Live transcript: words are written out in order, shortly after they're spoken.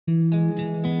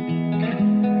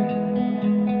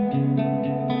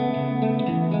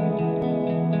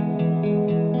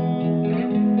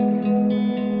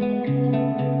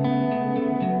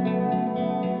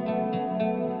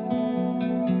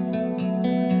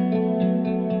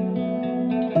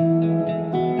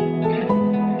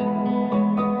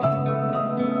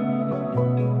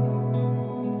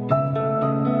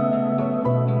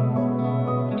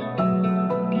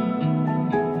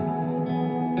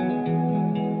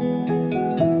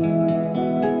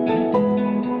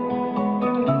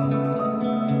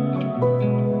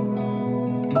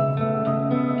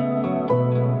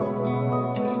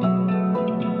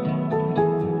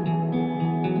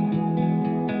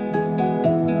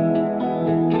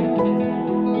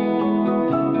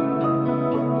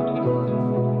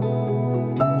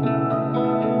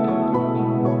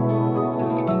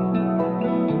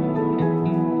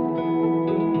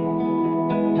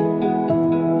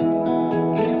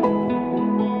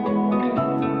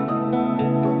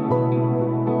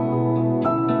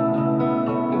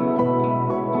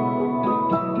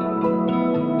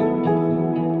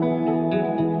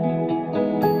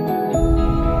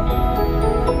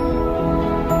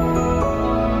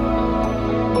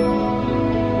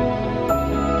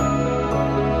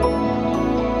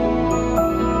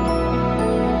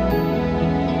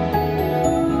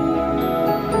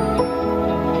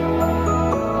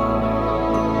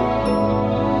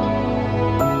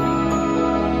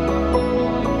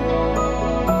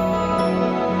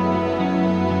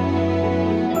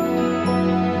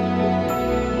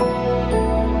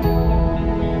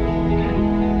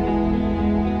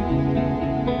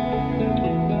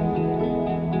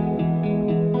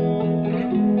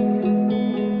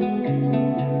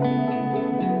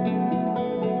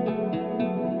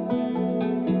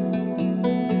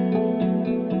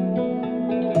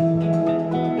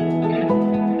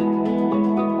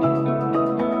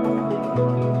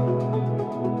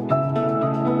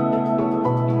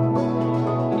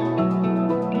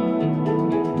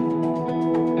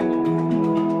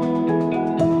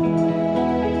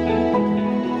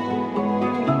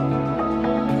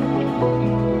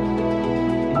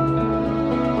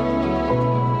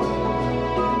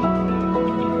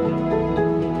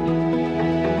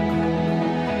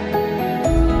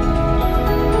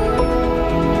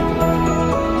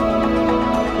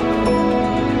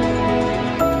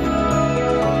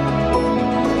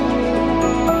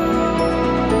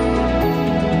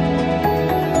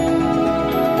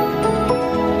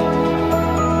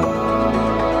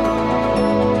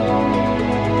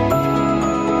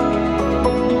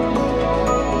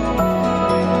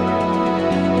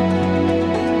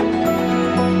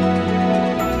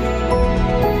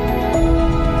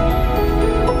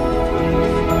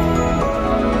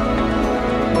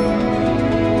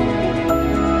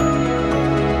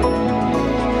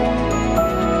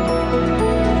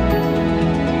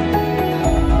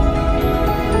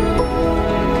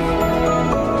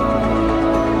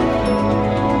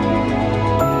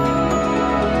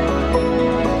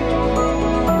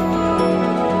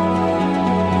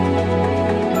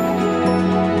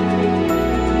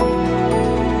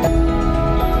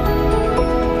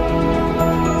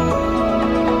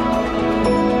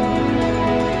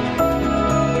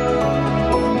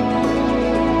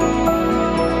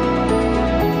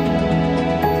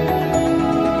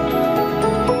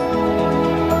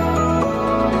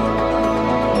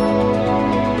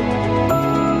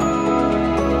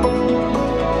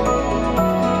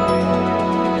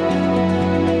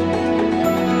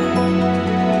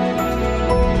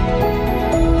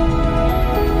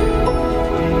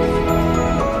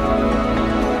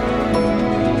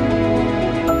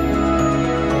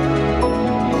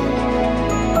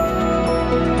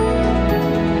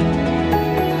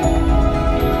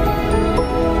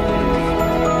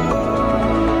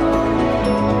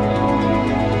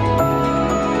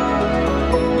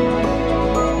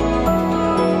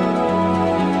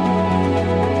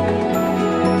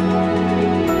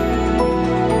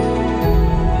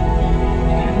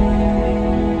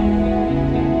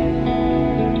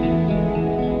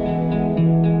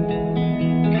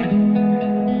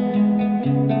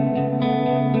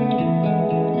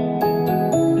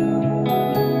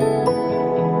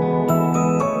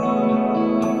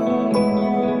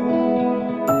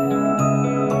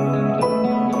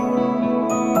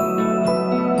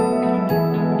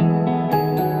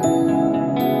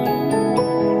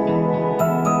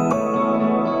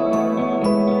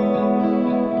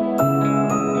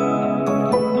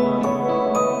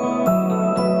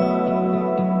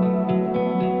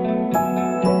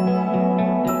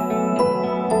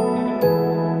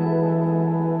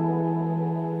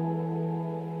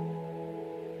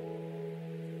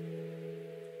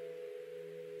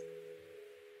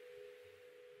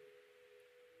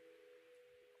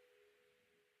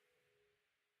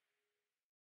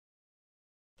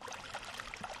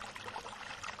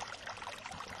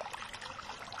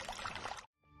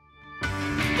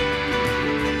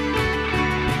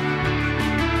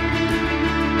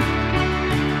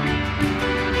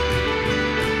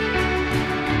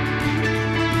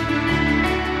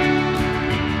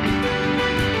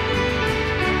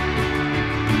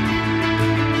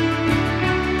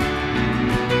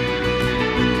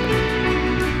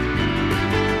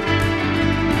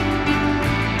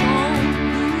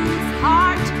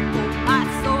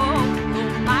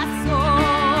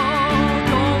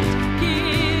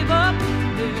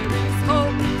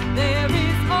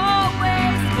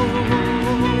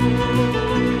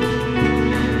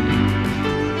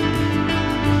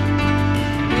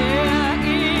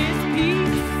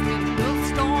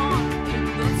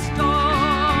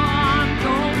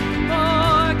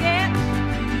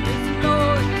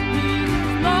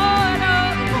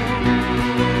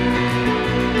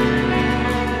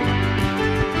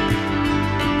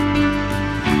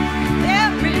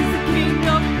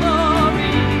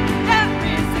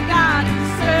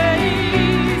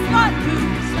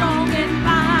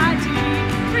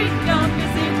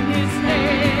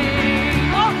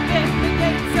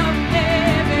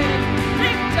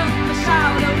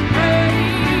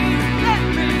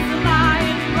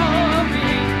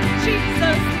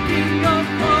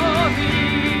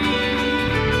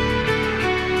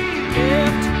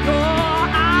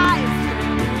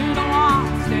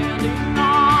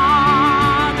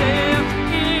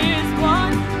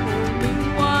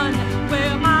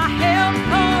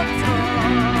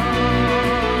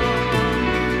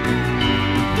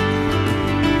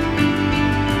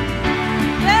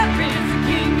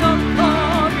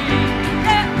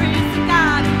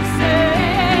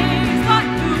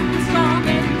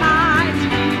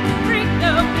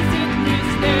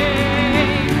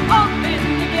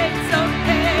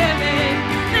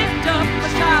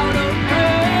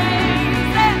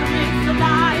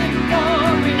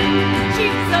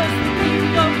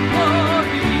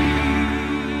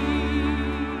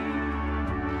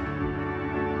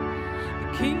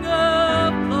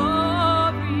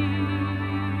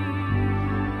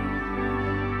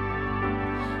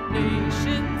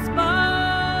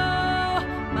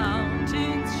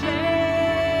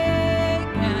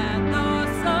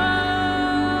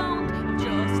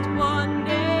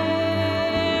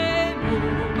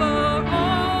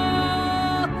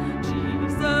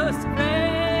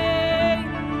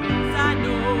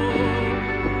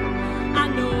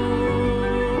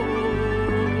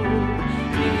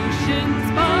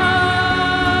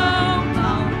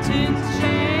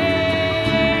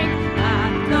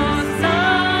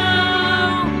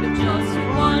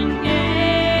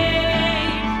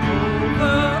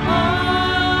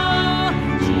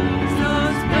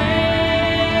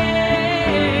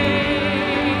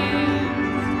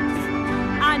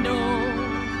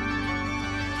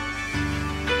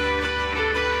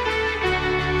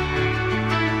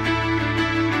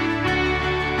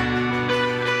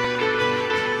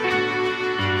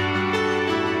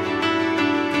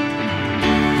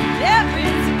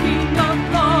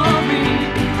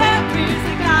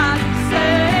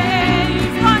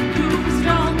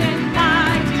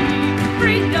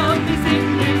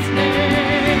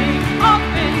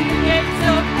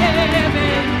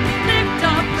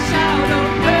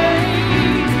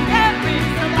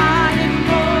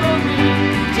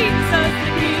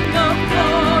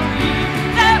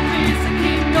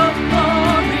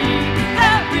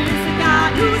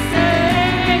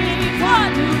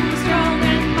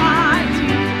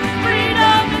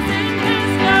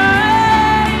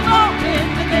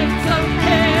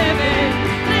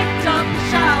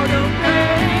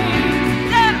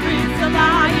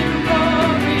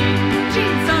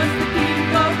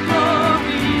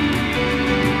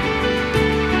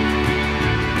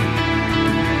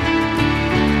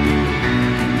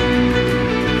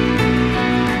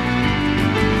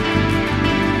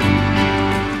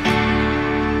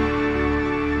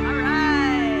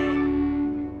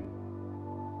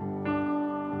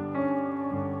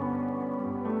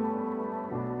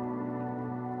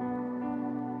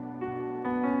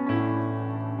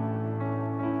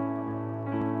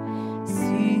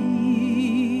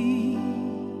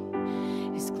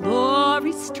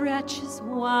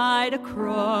wide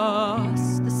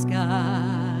across the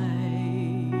sky.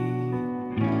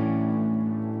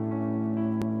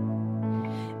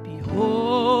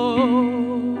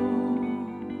 Behold,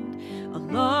 a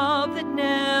love that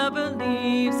never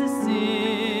leaves us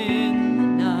in the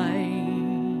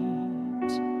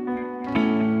night.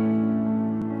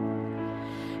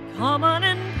 Come on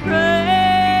and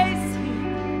praise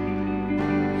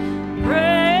Him,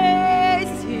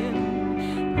 praise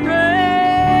Him,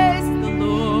 praise the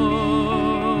Lord.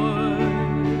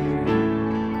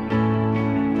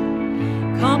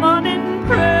 Come on and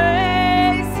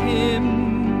praise Him,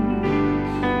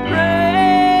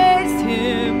 praise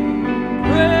Him,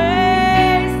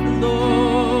 praise the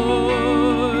Lord.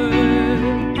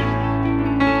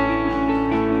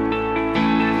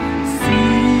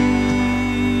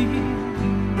 See the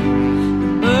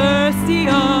mercy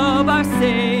of our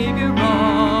Savior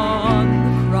on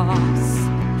the cross.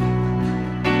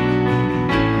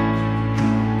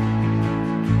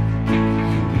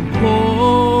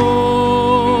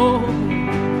 Behold,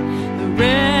 the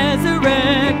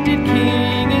resurrected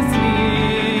King is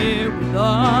here with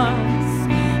us.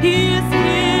 He is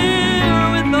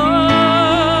here with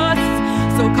us.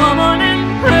 So come on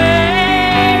and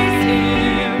praise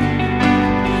Him,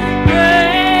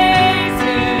 praise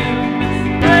Him,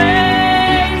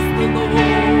 praise the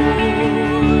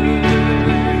Lord.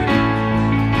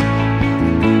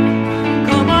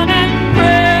 Come on and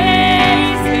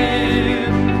praise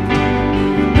Him,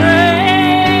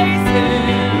 praise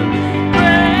Him,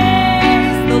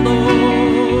 praise the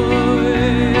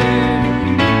Lord.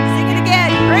 Sing it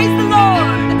again, praise the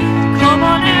Lord. Come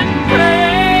on and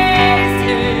praise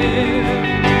Him,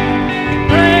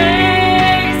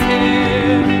 praise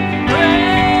Him,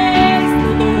 praise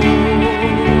the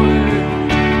Lord.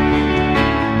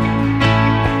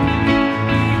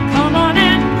 Come on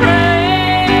and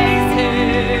praise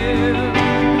Him,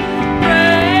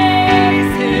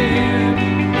 praise Him,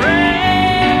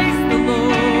 praise the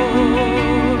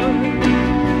Lord.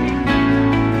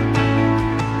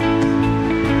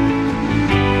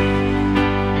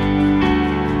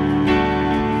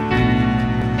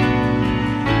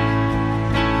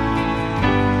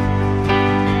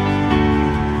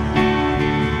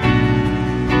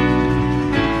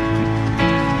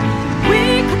 We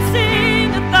could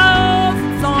sing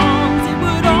 1,000 songs, it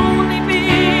would only be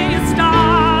a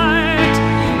start.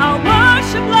 Our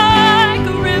worship like a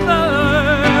river,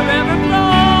 ever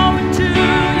flowing to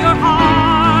your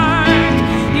heart.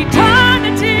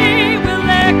 Eternity will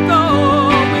echo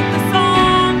with the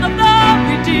song of the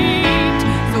redeemed.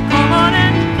 So come on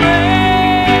and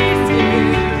praise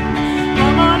Him.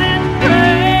 Come on and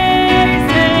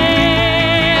praise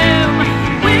Him.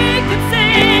 We could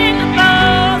sing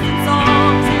 1,000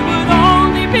 songs, it would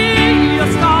only be a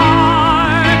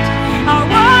start. Our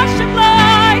worship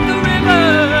like a river,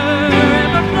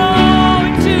 ever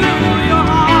flowing to your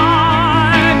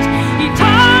heart.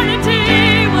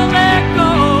 Eternity will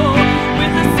echo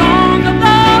with the song of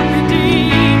the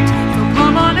redeemed. So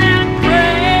come on and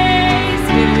praise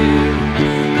Him.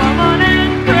 Come on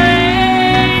and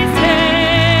praise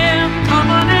Him. Come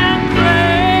on and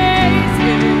praise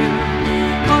Him.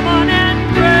 Come on and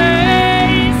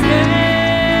praise Him.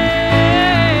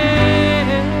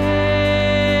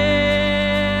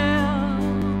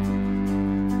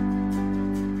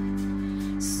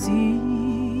 See,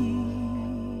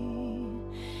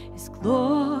 His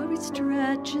glory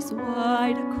stretches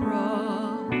wide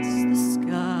across the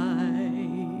sky.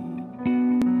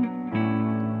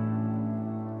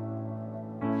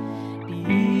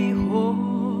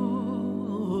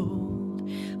 Behold,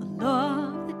 a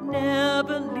love that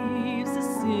never leaves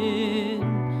us in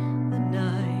the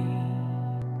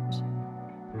night.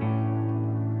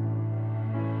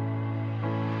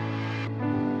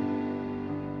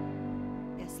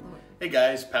 Yes, Lord. Hey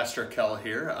guys, Pastor Kell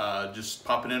here, just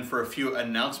popping in for a few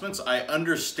announcements. I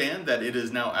understand that it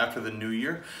is now after the new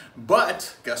year,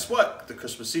 but guess what? The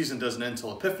Christmas season doesn't end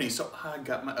until Epiphany, so I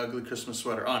got my ugly Christmas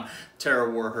sweater on. Tara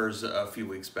wore hers a few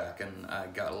weeks back, and I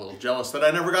got a little jealous that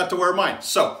I never got to wear mine.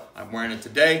 So I'm wearing it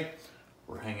today.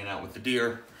 We're hanging out with the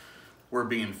deer. We're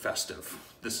being festive.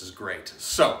 This is great.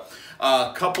 So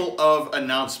a couple of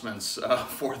announcements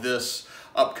for this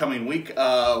upcoming week.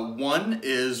 One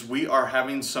is we are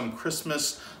having some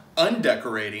Christmas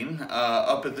undecorating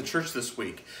up at the church this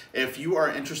week. If you are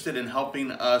interested in helping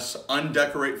us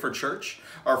undecorate for church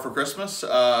or for Christmas,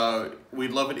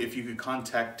 we'd love it if you could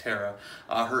contact Tara.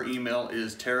 Her email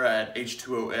is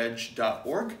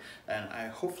tara@h2oedge.org, and I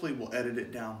hopefully will edit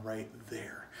it down right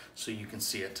there. so you can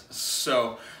see it.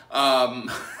 So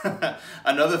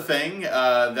another thing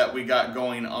that we got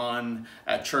going on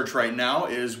at church right now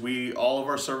is all of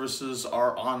our services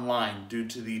are online due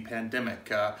to the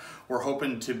pandemic. We're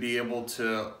hoping to be able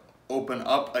to open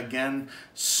up again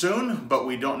soon, but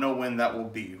we don't know when that will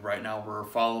be. Right now we're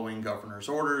following governor's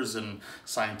orders and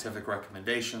scientific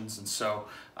recommendations, and so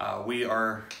we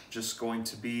are just going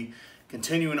to be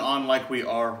continuing on like we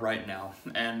are right now.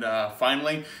 And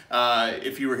finally,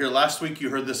 if you were here last week, you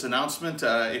heard this announcement.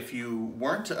 If you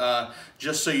weren't,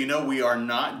 just so you know, we are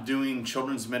not doing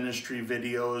children's ministry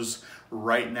videos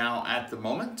right now at the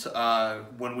moment.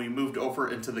 When we moved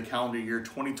over into the calendar year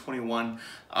 2021,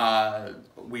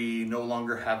 we no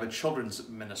longer have a children's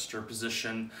minister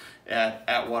position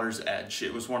at Water's Edge.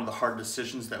 It was one of the hard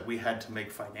decisions that we had to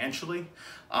make financially,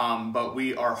 but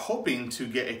we are hoping to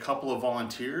get a couple of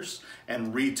volunteers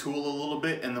and retool a little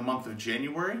bit in the month of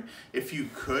January. If you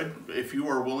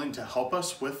are willing to help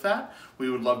us with that, we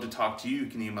would love to talk to you. You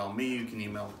can email me, you can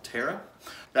email Tara.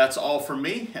 That's all from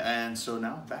me, and so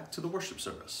now back to the worship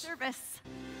service. All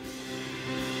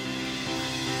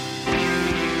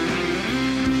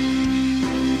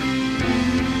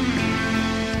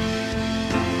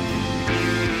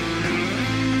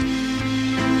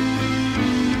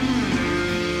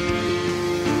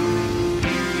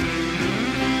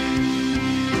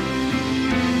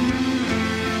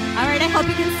right, I hope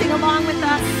you can sing along with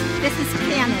us. This is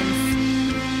Cannons.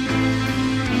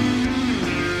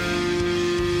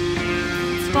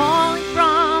 Falling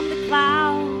from the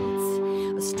clouds,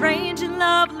 a strange and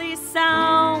lovely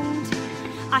sound.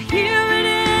 I hear it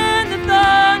in the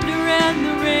thunder and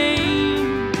the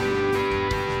rain.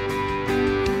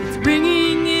 It's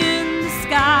ringing in the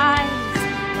skies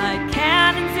like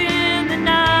cannons in the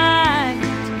night.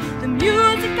 The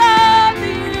music of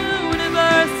the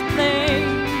universe plays.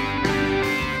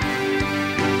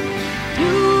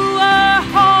 You are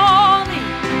holy,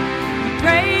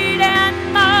 great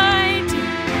and mighty.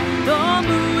 The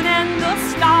moon and the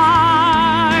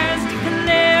stars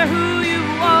declare who you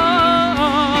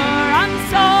are. I'm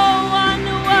so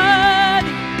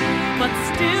unworthy, but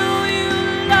still you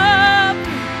love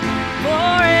me.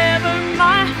 Forever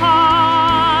my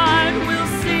heart will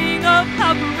sing of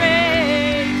how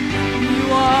great you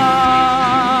are.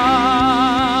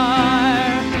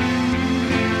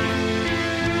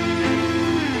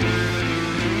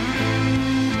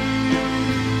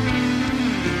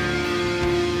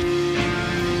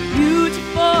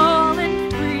 Beautiful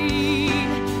and free,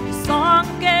 the song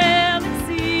of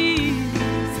galaxies,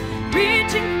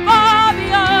 reaching far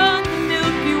beyond the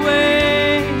Milky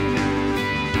Way.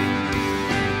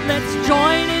 Let's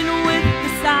join in with the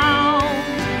sound.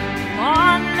 Come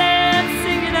on, let's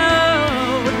sing it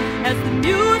out as the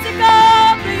music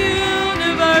of the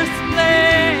universe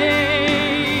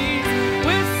plays.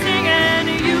 We're singing,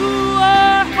 you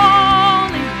are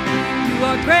holy, you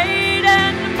are great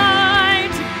and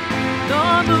mighty. The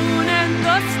moon and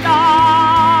the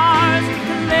stars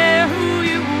declare who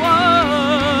you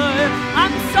are.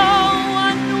 I'm so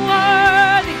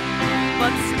unworthy,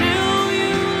 but still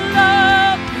you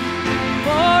love me.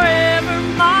 Forever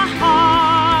my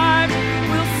heart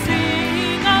will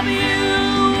sing of you.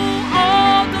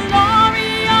 All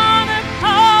glory, honor,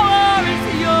 power is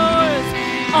yours.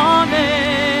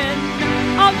 Amen.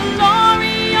 All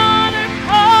glory, honor,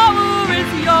 power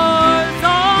is yours.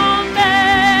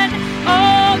 Amen.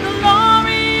 All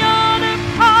glory, honor,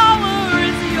 power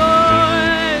is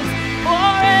yours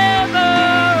forever.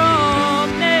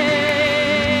 Amen.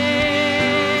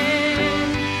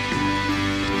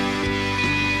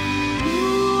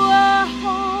 You are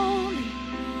holy,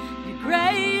 you're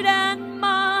great and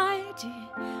mighty.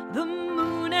 The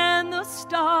moon and the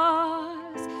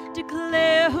stars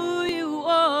declare who you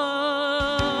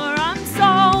are. I'm so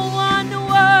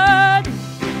unworthy,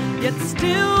 yet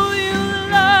still you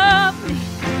love me.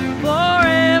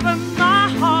 Forever my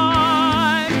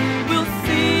heart will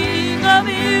sing of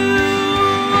you.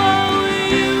 Oh,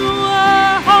 you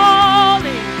are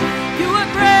holy, you are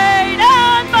great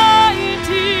and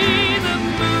mighty. The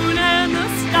moon and the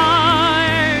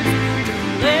stars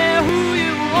declare who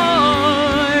you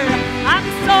are. I'm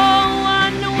so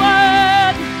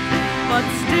unworthy, but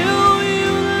still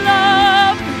you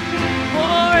love me.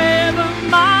 Forever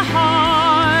my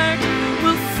heart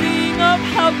will sing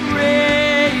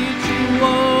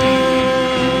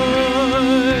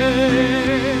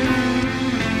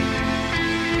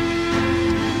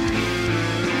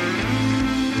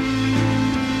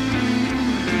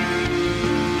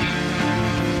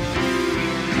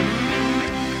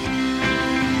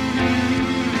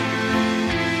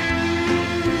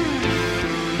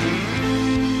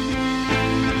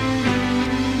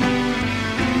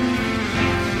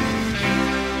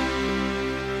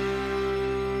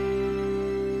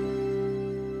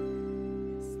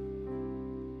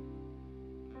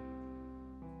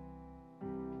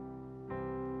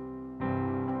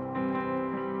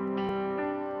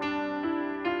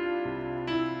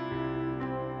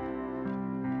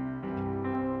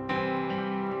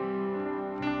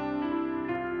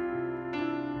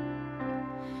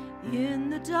In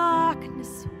the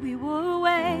darkness we were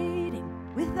waiting,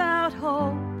 without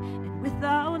hope and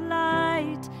without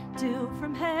light, till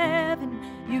from heaven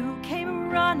you came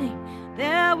running.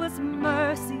 There was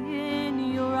mercy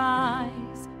in your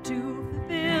eyes to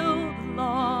fulfill the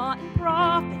law and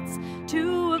prophets.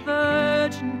 To a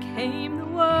virgin came the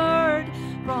word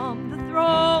from the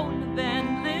throne of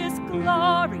endless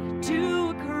glory to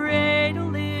a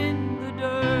cradle in the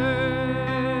dirt.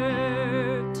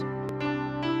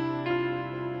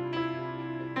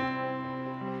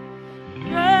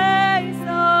 Praise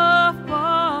the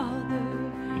Father,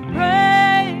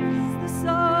 praise the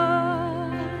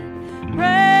Son,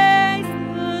 praise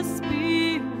the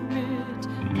Spirit,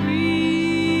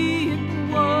 three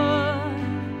in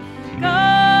one.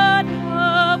 God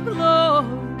of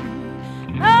glory,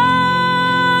 majesty,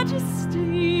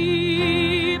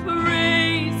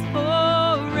 praise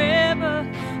forever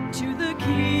to the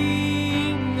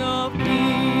King of Kings.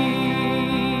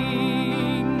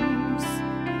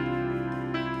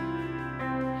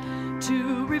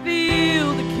 To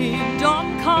reveal the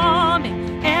kingdom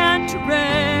coming and to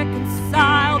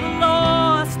reconcile the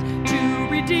lost, to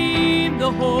redeem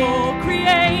the whole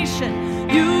creation.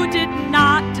 You did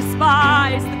not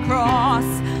despise the cross,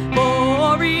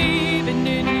 for even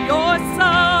in your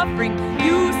suffering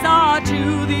you saw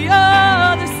to the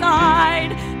other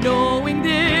side, knowing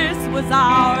this was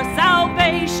our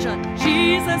salvation.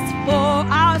 Jesus, for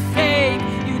our sake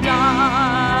you died.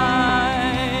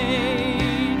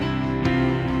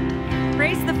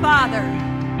 Praise the Father.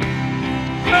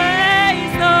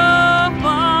 Praise the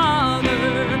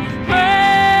Father.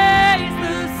 Praise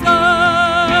the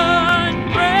Son.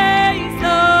 Praise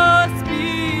the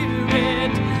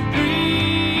Spirit.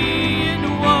 Three in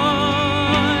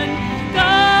one.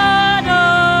 God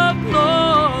of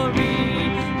glory,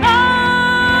 majesty,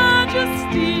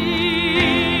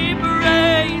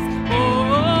 praise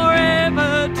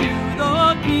forever to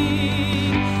the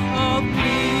King of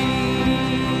Kings.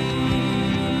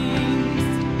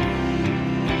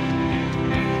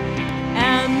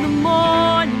 And the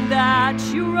morning that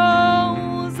you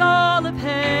rose, all of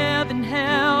heaven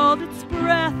held its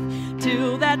breath,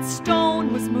 till that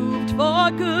stone was moved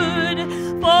for good,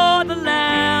 for the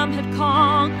Lamb had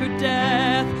conquered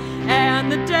death.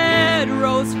 And the dead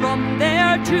rose from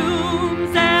their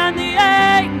tombs, and the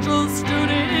angels stood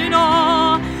in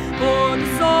awe, for the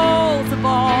souls of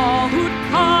all who'd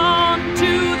come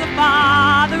to the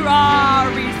Father are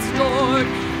restored.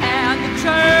 And the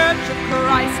church of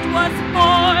Christ was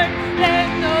born. Let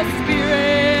the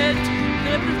Spirit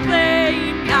live the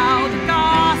flame. Now the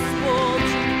gospel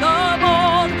to the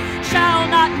bold shall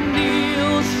not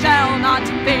kneel, shall not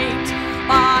faint.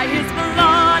 By his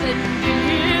blood and in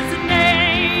his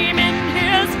name, in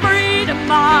his freedom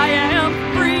I am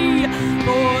free.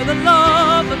 For the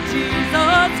love of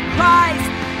Jesus Christ,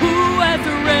 who has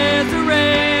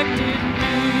resurrected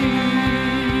me.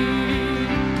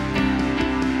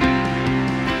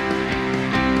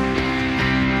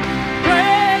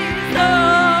 Praise the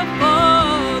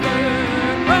Father,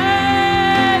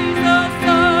 praise the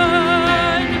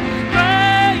Son,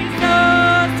 praise the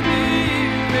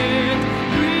Spirit,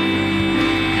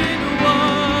 three in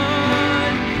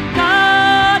one.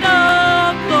 God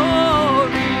of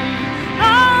glory,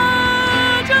 majesty,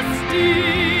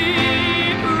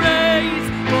 praise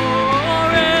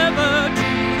forever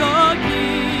to the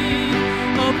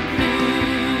King of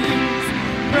Kings.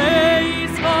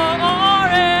 Praise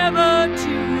forever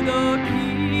to the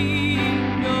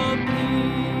King of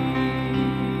Kings.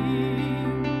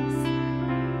 Yes.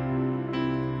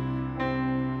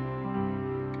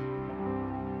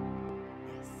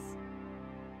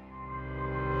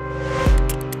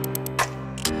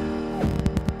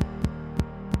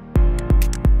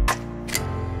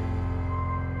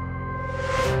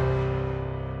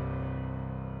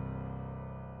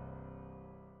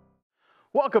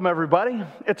 Welcome, everybody.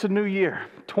 It's a new year,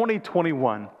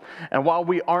 2021. And while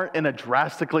we aren't in a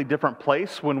drastically different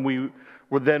place than we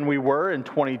were in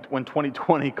when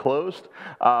 2020 closed,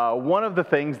 one of the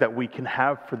things that we can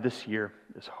have for this year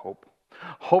is hope.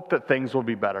 Hope that things will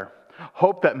be better.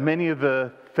 Hope that many of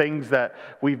the things that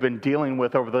we've been dealing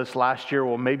with over this last year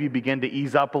will maybe begin to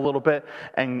ease up a little bit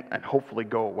and hopefully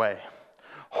go away.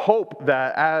 Hope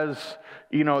that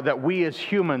that we as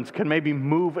humans can maybe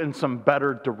move in some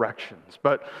better directions.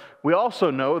 But we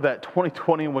also know that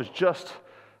 2020 was just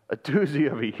a doozy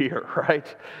of a year,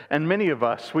 right? And many of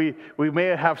us, we may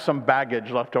have some baggage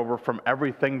left over from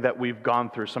everything that we've gone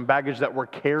through, some baggage that we're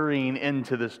carrying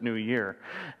into this new year.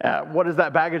 What does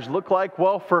that baggage look like?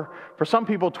 Well, for some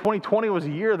people, 2020 was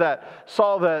a year that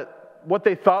saw that what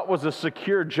they thought was a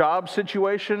secure job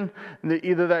situation,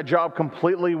 either that job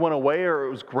completely went away or it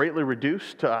was greatly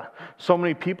reduced. So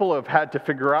many people have had to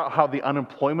figure out how the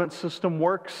unemployment system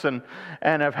works and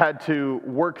have had to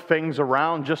work things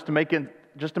around just to make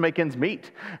ends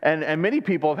meet. And many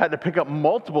people have had to pick up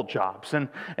multiple jobs.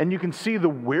 And you can see the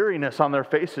weariness on their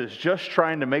faces just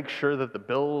trying to make sure that the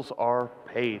bills are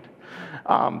paid.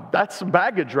 That's some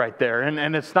baggage right there.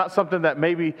 And it's not something that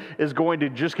maybe is going to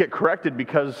just get corrected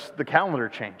because the calendar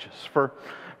changes.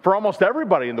 For almost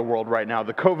everybody in the world right now,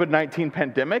 the COVID-19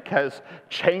 pandemic has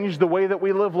changed the way that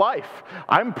we live life.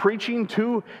 I'm preaching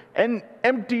to an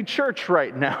empty church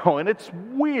right now, and it's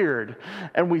weird.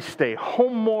 And we stay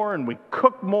home more, and we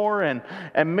cook more, and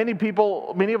many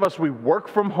of us, we work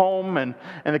from home, and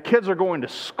the kids are going to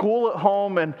school at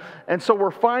home, and so we're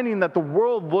finding that the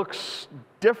world looks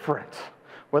different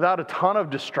without a ton of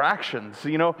distractions.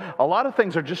 You know, a lot of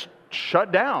things are just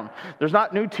shut down. There's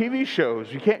not new TV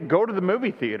shows. You can't go to the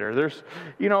movie theater.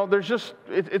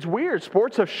 It's weird.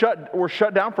 Sports were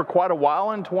shut down for quite a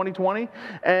while in 2020,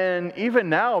 and even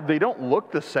now they don't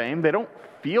look the same. They don't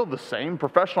feel the same.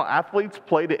 Professional athletes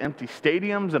play to empty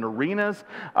stadiums and arenas.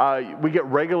 We get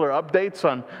regular updates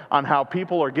on how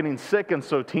people are getting sick, and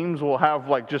so teams will have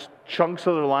like just chunks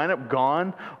of their lineup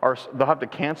gone, or they'll have to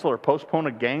cancel or postpone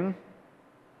a game.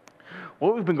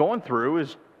 What we've been going through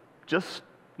is just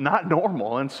not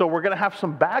normal, and so we're going to have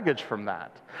some baggage from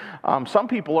that. Some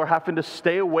people are having to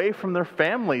stay away from their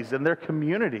families and their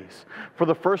communities. For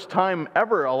the first time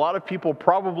ever, a lot of people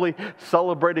probably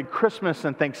celebrated Christmas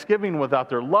and Thanksgiving without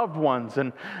their loved ones,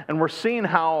 and we're seeing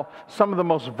how some of the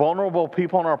most vulnerable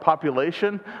people in our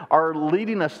population are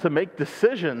leading us to make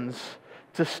decisions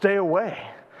to stay away.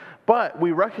 But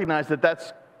we recognize that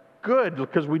that's good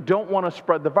because we don't want to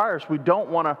spread the virus. We don't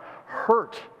want to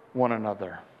hurt one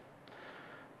another.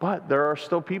 But there are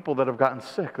still people that have gotten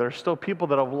sick. There are still people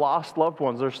that have lost loved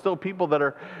ones. There are still people that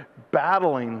are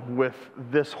battling with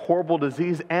this horrible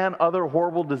disease and other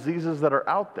horrible diseases that are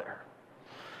out there.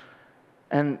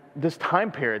 And this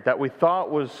time period that we thought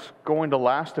was going to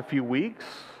last a few weeks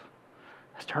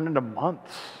has turned into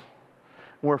months.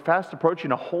 We're fast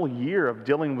approaching a whole year of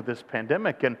dealing with this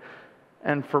pandemic.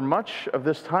 And for much of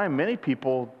this time, many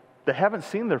people, they haven't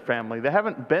seen their family. They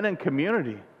haven't been in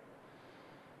community.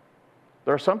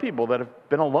 There are some people that have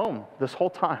been alone this whole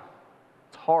time.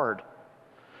 It's hard.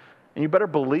 And you better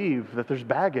believe that there's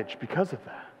baggage because of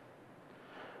that.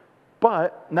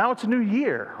 But now it's a new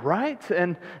year, right?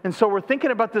 And so we're thinking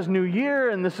about this new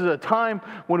year, and this is a time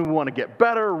when we want to get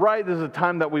better, right? This is a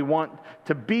time that we want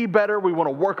to be better. We want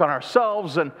to work on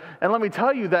ourselves. And let me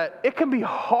tell you that it can be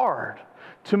hard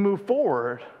to move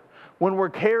forward when we're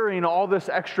carrying all this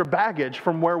extra baggage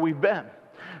from where we've been.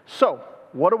 So,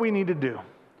 what do we need to do?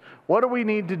 What do we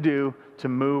need to do to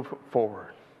move forward?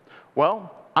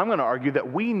 Well, I'm going to argue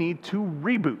that we need to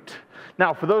reboot.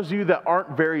 Now, for those of you that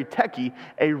aren't very techie,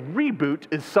 a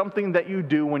reboot is something that you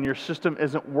do when your system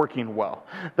isn't working well.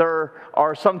 There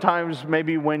are sometimes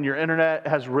maybe when your internet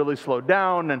has really slowed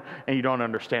down and you don't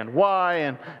understand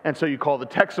why, and so you call the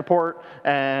tech support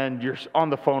and you're on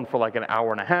the phone for like an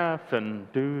hour and a half and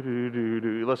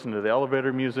you listen to the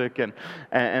elevator music and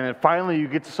then finally you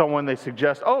get to someone, they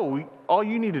suggest, all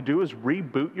you need to do is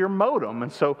reboot your modem.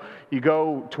 And so you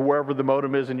go to wherever the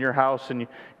modem is in your house and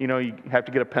you have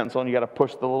to get a pencil and you got to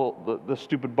push the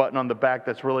stupid button on the back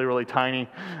that's really, really tiny.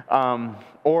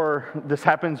 Or this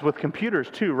happens with computers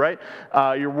too, right?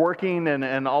 You're working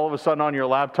and all of a sudden on your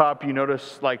laptop you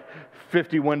notice like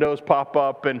 50 windows pop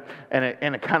up and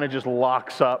it kind of just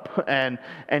locks up and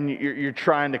you're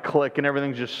trying to click and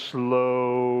everything just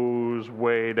slows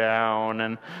way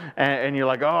down and you're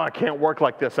like, I can't work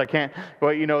like this. I can't.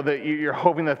 Well, that you're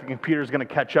hoping that the computer is going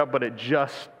to catch up, but it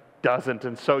just doesn't.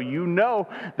 And so you know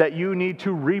that you need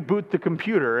to reboot the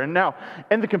computer. And now,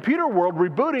 in the computer world,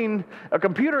 rebooting a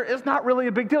computer is not really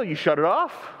a big deal. You shut it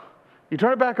off, you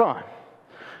turn it back on.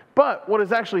 But what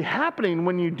is actually happening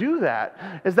when you do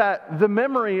that is that the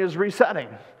memory is resetting.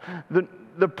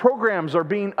 The programs are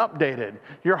being updated.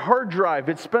 Your hard drive,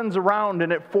 it spins around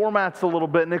and it formats a little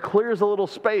bit and it clears a little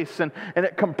space and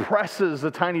it compresses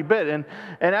a tiny bit. And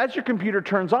as your computer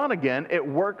turns on again, it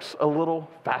works a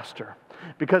little faster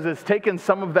because it's taken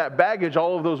some of that baggage,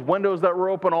 all of those windows that were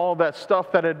open, all of that stuff,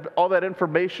 all that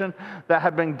information that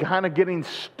had been kind of getting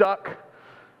stuck,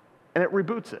 and it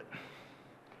reboots it.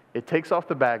 It takes off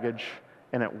the baggage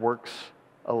and it works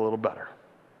a little better.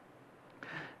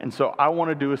 And so I want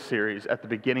to do a series at the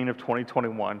beginning of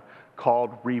 2021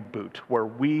 called Reboot, where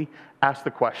we ask the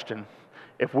question,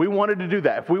 if we wanted to do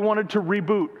that, if we wanted to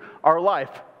reboot our life,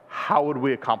 how would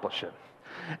we accomplish it?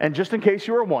 And just in case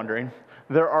you were wondering,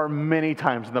 there are many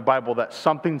times in the Bible that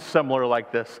something similar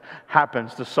like this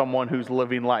happens to someone who's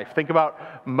living life. Think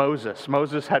about Moses.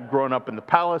 Moses had grown up in the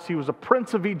palace. He was a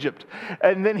prince of Egypt.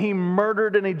 And then he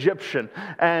murdered an Egyptian.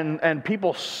 And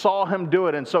people saw him do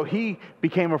it. And so he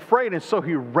became afraid. And so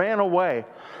he ran away.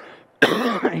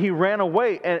 He ran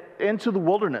away into the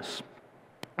wilderness.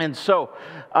 And so,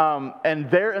 and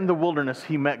there in the wilderness,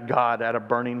 he met God at a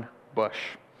burning bush.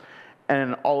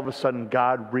 And all of a sudden,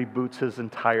 God reboots his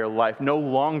entire life. No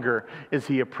longer is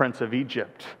he a prince of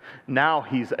Egypt. Now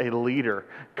he's a leader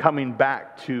coming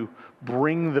back to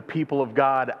bring the people of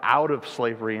God out of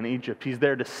slavery in Egypt. He's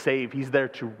there to save. He's there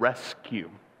to rescue.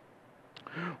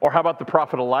 Or how about the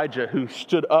prophet Elijah, who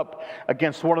stood up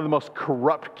against one of the most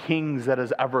corrupt kings that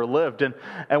has ever lived?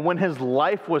 And when his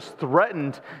life was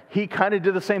threatened, he kind of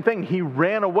did the same thing. He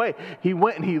ran away. He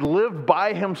went and he lived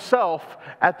by himself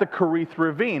at the Kerith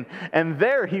ravine. And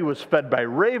there he was fed by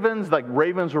ravens, like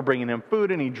ravens were bringing him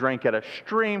food, and he drank at a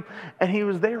stream. And he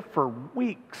was there for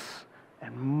weeks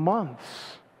and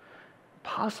months,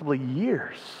 possibly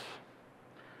years,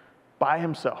 by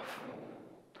himself,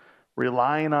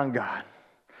 relying on God,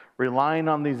 relying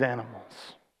on these animals.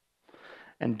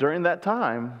 And during that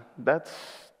time, that's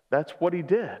what he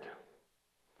did.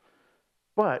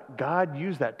 But God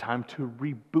used that time to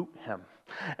reboot him.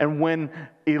 And when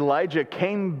Elijah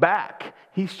came back,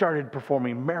 he started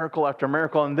performing miracle after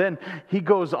miracle. And then he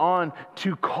goes on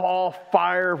to call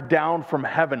fire down from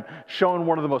heaven, showing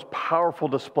one of the most powerful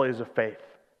displays of faith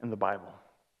in the Bible.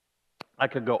 I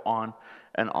could go on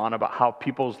and on about how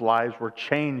people's lives were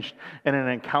changed in an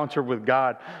encounter with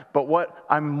God. But what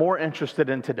I'm more interested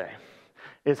in today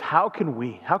is how can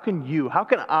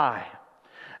I,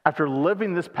 after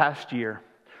living this past year,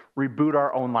 reboot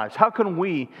our own lives? How can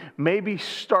we maybe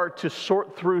start to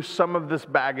sort through some of this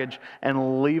baggage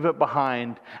and leave it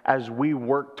behind as we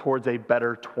work towards a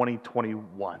better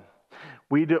 2021?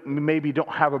 We maybe don't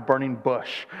have a burning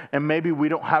bush, and maybe we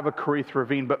don't have a Kerith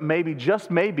ravine, but maybe, just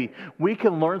maybe, we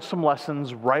can learn some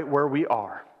lessons right where we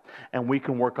are, and we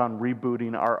can work on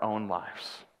rebooting our own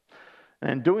lives.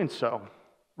 And in doing so,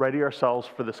 ready ourselves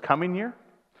for this coming year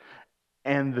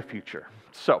and the future.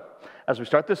 So, as we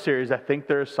start this series, I think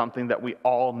there is something that we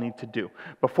all need to do.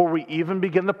 Before we even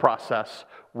begin the process,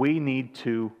 we need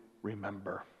to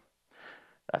remember.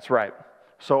 That's right.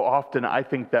 So often I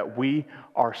think that we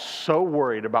are so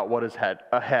worried about what is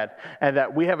ahead, and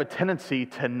that we have a tendency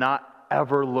to not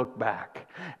ever look back.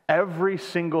 Every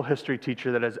single history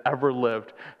teacher that has ever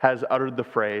lived has uttered the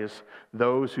phrase,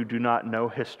 "Those who do not know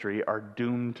history are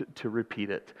doomed to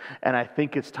repeat it." And I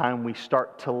think it's time we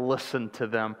start to listen to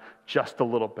them just a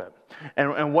little bit.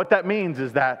 And what that means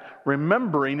is that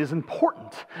remembering is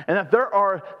important, and that there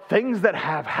are things that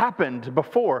have happened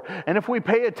before. And if we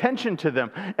pay attention to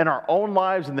them in our own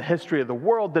lives and the history of the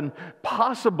world, then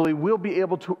possibly we'll be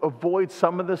able to avoid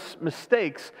some of the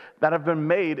mistakes that have been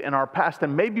made in our past.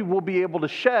 And maybe we'll be able to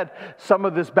shed some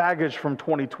of this baggage from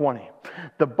 2020.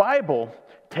 The Bible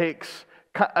takes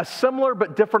a similar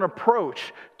but different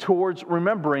approach towards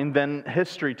remembering than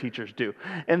history teachers do.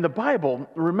 In the Bible,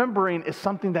 remembering is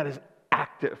something that is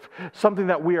active, something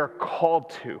that we are called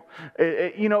to.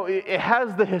 It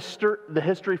has the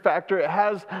history factor, it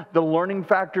has the learning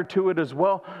factor to it as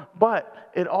well, but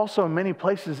it also, in many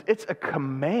places, it's a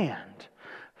command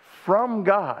from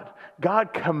God.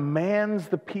 God commands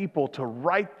the people to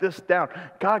write this down.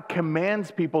 God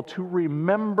commands people to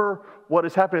remember what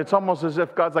has happened. It's almost as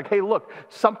if God's like, hey, look,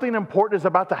 something important is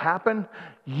about to happen.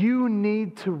 You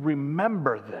need to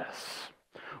remember this.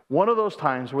 One of those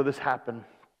times where this happened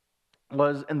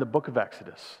was in the book of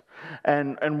Exodus.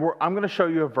 And I'm going to show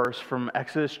you a verse from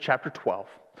Exodus chapter 12.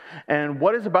 And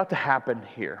what is about to happen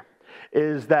here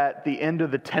is that the end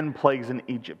of the 10 plagues in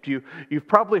Egypt. You've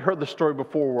probably heard the story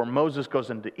before where Moses goes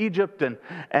into Egypt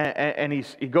and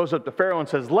he goes up to Pharaoh and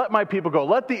says, "Let my people go.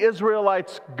 Let the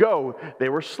Israelites go." They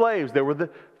were slaves. They were the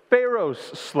Pharaoh's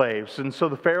slaves. And so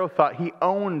the Pharaoh thought he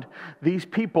owned these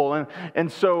people.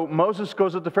 And so Moses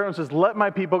goes up to Pharaoh and says, "Let my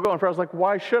people go." And Pharaoh's like,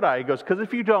 "Why should I?" He goes, "Because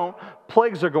if you don't,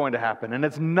 plagues are going to happen. And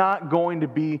it's not going to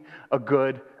be a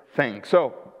good thing."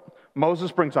 So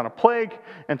Moses brings on a plague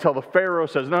until the Pharaoh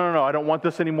says, no, I don't want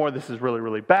this anymore. This is really,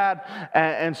 really bad.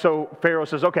 And so Pharaoh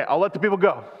says, "Okay, I'll let the people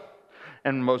go."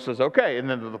 And Moses says, "Okay." And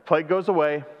then the plague goes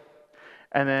away.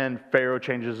 And then Pharaoh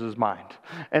changes his mind.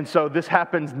 And so this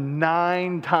happens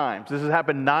 9 times. This has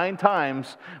happened 9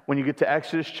 times when you get to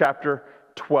Exodus chapter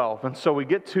 12. And so we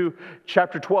get to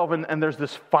chapter 12, and there's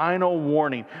this final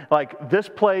warning. Like, this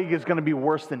plague is going to be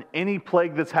worse than any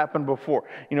plague that's happened before.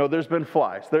 There's been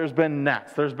flies, there's been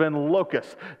gnats, there's been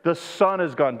locusts, the sun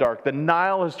has gone dark, the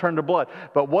Nile has turned to blood.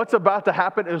 But what's about to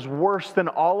happen is worse than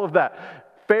all of that.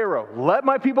 Pharaoh, let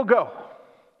my people go,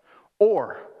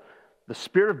 or the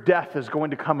spirit of death is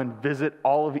going to come and visit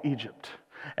all of Egypt.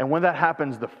 And when that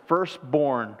happens, the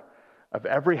firstborn of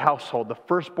every household, the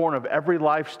firstborn of every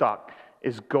livestock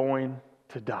is going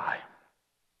to die.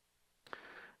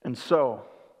 And so,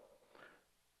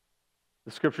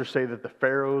 the scriptures say that the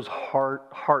Pharaoh's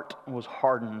heart was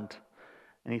hardened,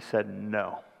 and he said,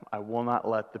 no, I will not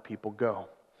let the people go.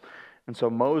 And so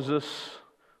Moses,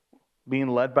 being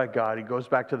led by God, he goes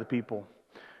back to the people,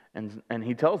 and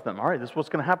he tells them, all right, this is what's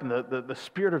going to happen. The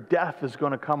spirit of death is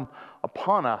going to come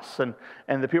upon us.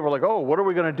 And the people are like, oh, what are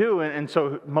we going to do? And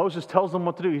so Moses tells them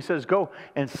what to do. He says, go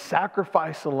and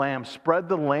sacrifice a lamb. Spread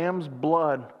the lamb's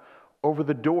blood over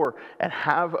the door and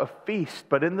have a feast.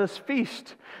 But in this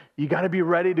feast, you got to be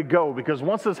ready to go, because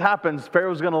once this happens,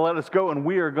 Pharaoh's going to let us go and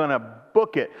we are going to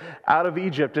book it out of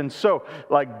Egypt. And so,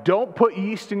 don't put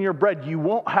yeast in your bread. You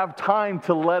won't have time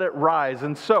to let it rise.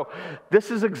 And so,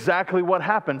 this is exactly what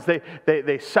happens.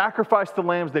 They sacrifice the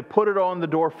lambs, they put it on the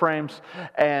door frames,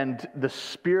 and the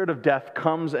spirit of death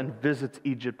comes and visits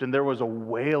Egypt. And there was a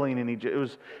wailing in Egypt.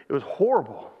 It was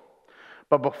horrible.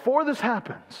 But before this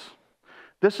happens,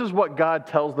 this is what God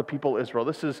tells the people of Israel.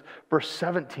 This is verse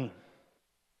 17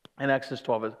 in Exodus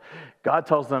 12. God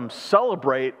tells them,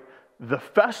 celebrate the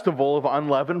festival of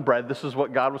unleavened bread. This is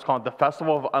what God was calling the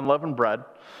festival of unleavened bread,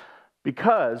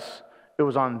 because it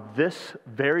was on this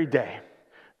very day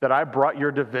that I brought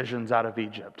your divisions out of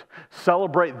Egypt.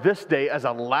 Celebrate this day as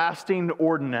a lasting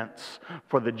ordinance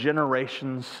for the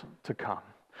generations to come.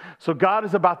 So God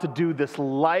is about to do this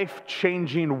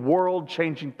life-changing,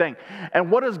 world-changing thing.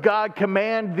 And what does God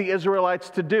command the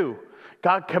Israelites to do?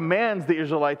 God commands the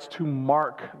Israelites to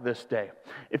mark this day.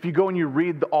 If you go and you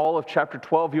read all of chapter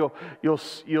 12,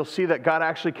 you'll see that God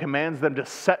actually commands them to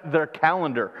set their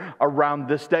calendar around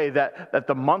this day, that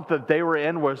the month that they were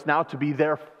in was now to be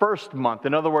their first month.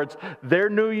 In other words, their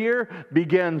new year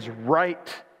begins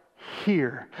right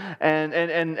here.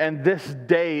 And this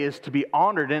day is to be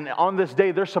honored. And on this day,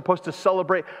 they're supposed to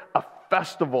celebrate a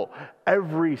festival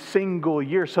every single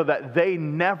year so that they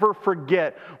never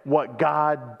forget what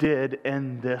God did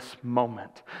in this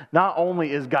moment. Not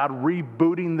only is God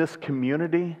rebooting this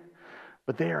community,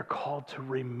 but they are called to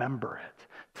remember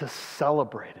it, to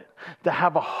celebrate it, to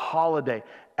have a holiday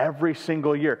every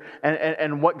single year.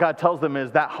 And what God tells them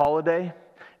is that holiday,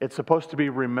 it's supposed to be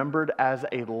remembered as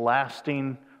a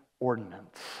lasting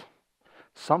ordinance.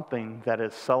 Something that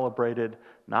is celebrated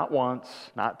not once,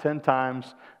 not 10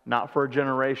 times, not for a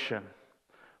generation,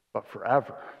 but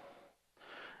forever.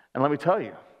 And let me tell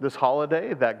you, this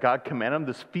holiday that God commanded them,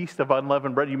 this Feast of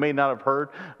Unleavened Bread, you may not have heard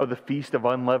of the Feast of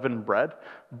Unleavened Bread,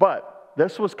 but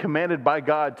this was commanded by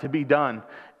God to be done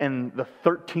in the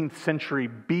 13th century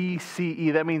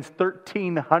BCE. That means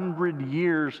 1,300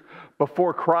 years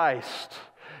before Christ.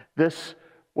 This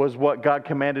was what God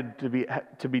commanded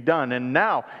to be done. And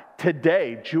now,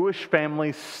 today, Jewish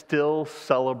families still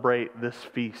celebrate this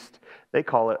feast. They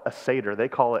call it a Seder. They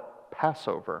call it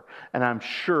Passover. And I'm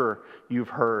sure you've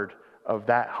heard of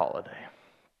that holiday.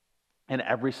 And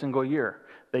every single year,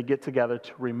 they get together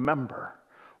to remember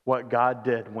what God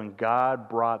did when God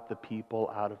brought the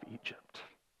people out of Egypt.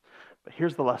 But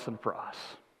here's the lesson for us.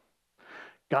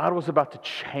 God was about to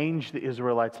change the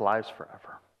Israelites' lives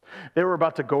forever. They were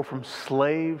about to go from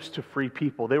slaves to free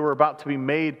people. They were about to be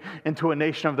made into a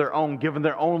nation of their own, given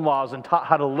their own laws and taught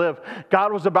how to live.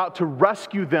 God was about to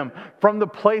rescue them from the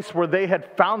place where they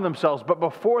had found themselves. But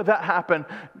before that happened,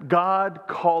 God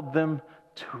called them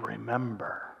to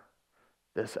remember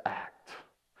this act,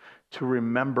 to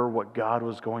remember what God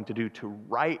was going to do, to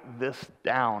write this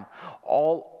down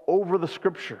all over the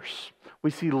scriptures. We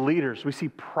see leaders, we see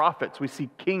prophets, we see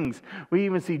kings, we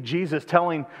even see Jesus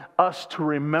telling us to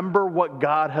remember what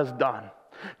God has done,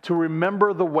 to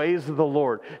remember the ways of the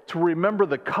Lord, to remember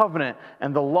the covenant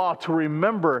and the law, to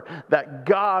remember that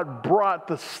God brought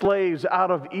the slaves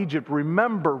out of Egypt.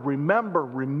 Remember, remember,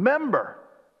 remember.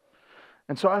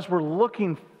 And so as we're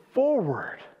looking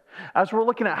forward, as we're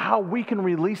looking at how we can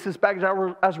release this baggage,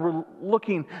 as we're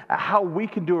looking at how we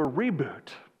can do a reboot,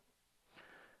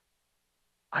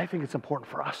 I think it's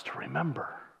important for us to remember,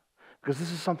 because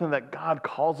this is something that God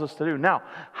calls us to do. Now,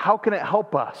 how can it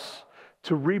help us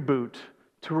to reboot,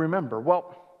 to remember?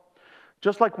 Well,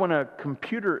 just like when a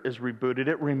computer is rebooted,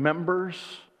 it remembers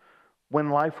when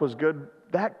life was good,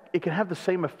 that it can have the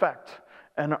same effect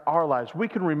in our lives. We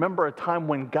can remember a time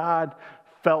when God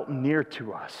felt near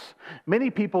to us. Many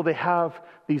people, they have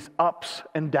these ups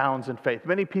and downs in faith.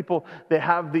 Many people, they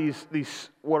have these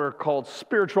what are called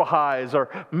spiritual highs or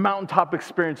mountaintop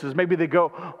experiences. Maybe they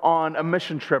go on a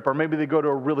mission trip, or maybe they go to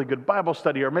a really good Bible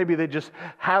study, or maybe they just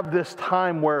have this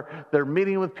time where they're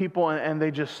meeting with people and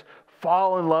they just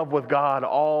fall in love with God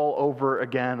all over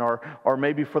again, or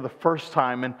maybe for the first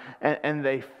time, and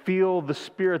they feel the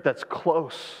Spirit that's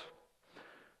close.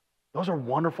 Those are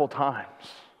wonderful times.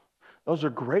 Those are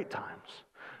great times.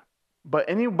 But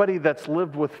anybody that's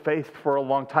lived with faith for a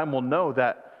long time will know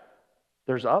that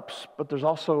there's ups, but there's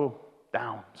also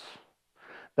downs.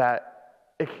 That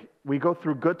we go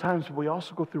through good times, but we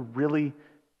also go through really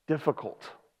difficult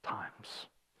times.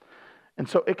 And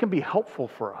so it can be helpful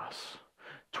for us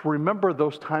to remember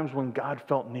those times when God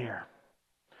felt near,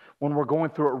 when we're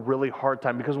going through a really hard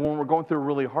time. Because when we're going through a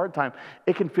really hard time,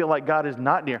 it can feel like God is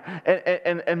not near.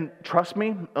 And trust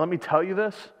me, let me tell you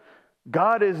this,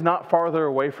 God is not farther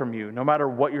away from you, no matter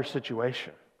what your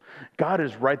situation. God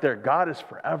is right there. God is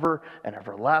forever and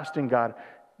everlasting. God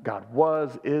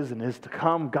was, is, and is to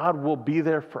come. God will be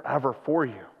there forever for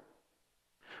you.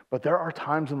 But there are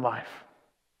times in life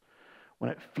when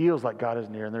it feels like God is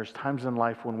near, and there's times in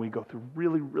life when we go through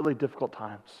really, really difficult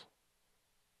times,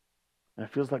 and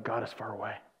it feels like God is far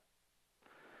away.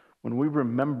 When we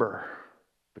remember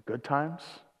the good times,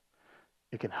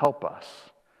 it can help us.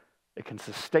 It can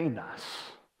sustain us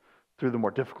through the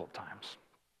more difficult times.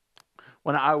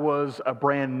 When I was a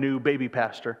brand new baby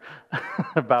pastor,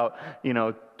 about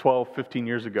 12, 15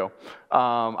 years ago,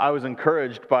 I was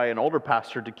encouraged by an older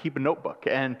pastor to keep a notebook,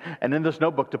 and in this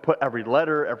notebook to put every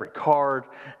letter, every card,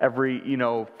 every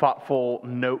thoughtful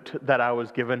note that I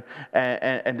was given,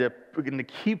 and to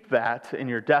keep that in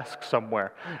your desk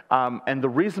somewhere. And the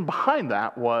reason behind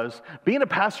that was being a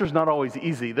pastor is not always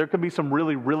easy. There can be some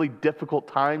really, really difficult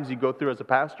times you go through as a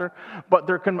pastor, but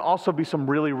there can also be some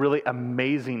really, really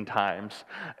amazing times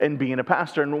in being a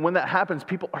pastor. And when that happens,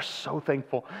 people are so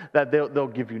thankful that they'll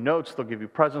give you notes, they'll give you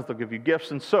presents, they'll give you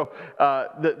gifts. And so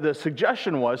the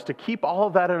suggestion was to keep all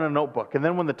of that in a notebook. And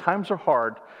then when the times are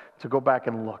hard, to go back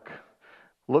and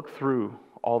look through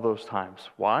all those times.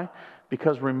 Why?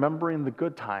 Because remembering the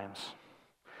good times,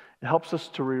 it helps us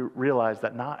to realize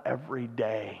that not every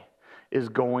day is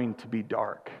going to be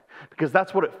dark. Because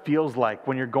that's what it feels like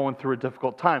when you're going through a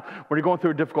difficult time. When you're going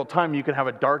through a difficult time, you can have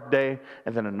a dark day,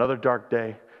 and then another dark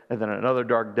day, and then another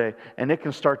dark day. And it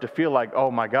can start to feel like,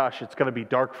 oh my gosh, it's going to be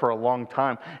dark for a long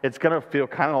time. It's going to feel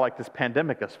kind of like this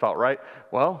pandemic has felt, right?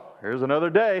 Well, here's another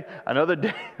day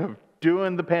of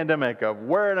doing the pandemic, of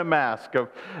wearing a mask,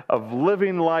 of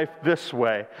living life this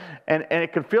way. And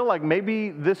it can feel like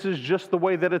maybe this is just the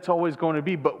way that it's always going to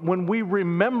be. But when we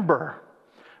remember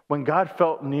when God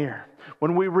felt near,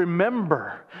 when we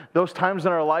remember those times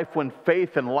in our life when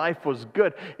faith and life was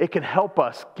good, it can help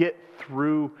us get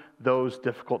through those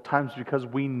difficult times, because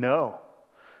we know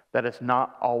that it's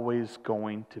not always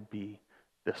going to be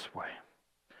this way.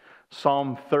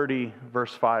 Psalm 30,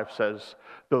 verse 5 says,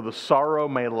 though the sorrow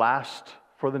may last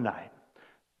for the night,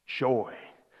 joy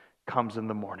comes in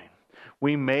the morning.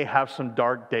 We may have some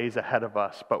dark days ahead of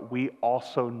us, but we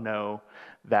also know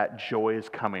that joy is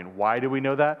coming. Why do we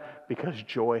know that? Because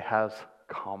joy has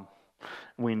come.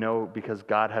 We know because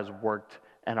God has worked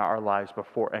in our lives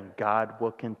before, and God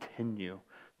will continue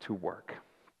to work.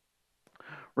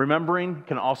 Remembering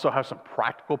can also have some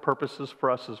practical purposes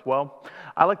for us as well.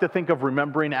 I like to think of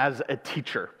remembering as a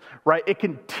teacher, right? It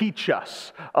can teach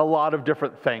us a lot of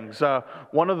different things.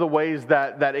 One of the ways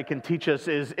that it can teach us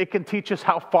is it can teach us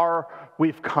how far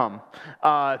we've come.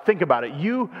 Think about it.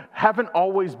 You haven't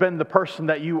always been the person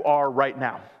that you are right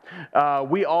now.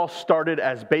 We all started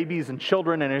as babies and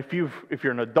children, and if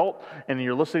you're an adult and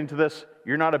you're listening to this,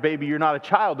 you're not a baby, you're not a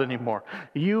child anymore.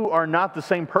 You are not the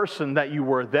same person that you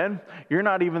were then. You're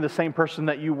not even the same person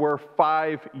that you were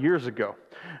 5 years ago.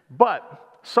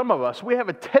 But some of us, we have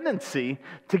a tendency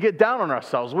to get down on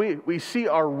ourselves. We see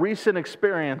our recent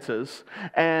experiences,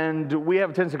 and we have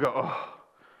a tendency to go, oh,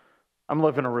 I'm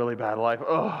living a really bad life.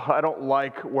 Oh, I don't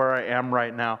like where I am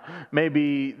right now.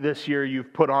 Maybe this year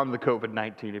you've put on the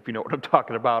COVID-19, if you know what I'm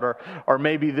talking about. Or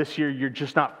maybe this year you're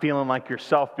just not feeling like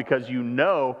yourself because you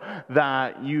know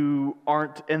that you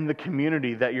aren't in the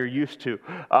community that you're used to.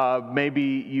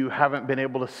 Maybe you haven't been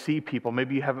able to see people.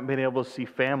 Maybe you haven't been able to see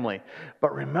family.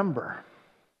 But remember,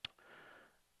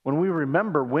 when we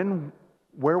remember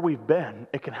where we've been,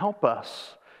 it can help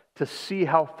us to see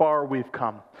how far we've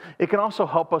come. It can also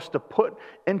help us to put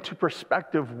into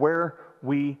perspective where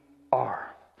we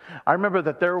are. I remember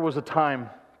that there was a time,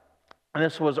 and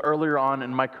this was earlier on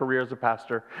in my career as a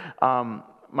pastor,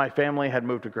 my family had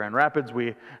moved to Grand Rapids.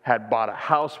 We had bought a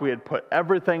house. We had put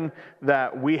everything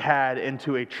that we had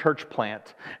into a church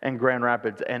plant in Grand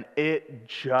Rapids, and it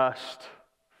just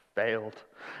failed.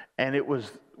 And it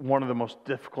was one of the most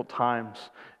difficult times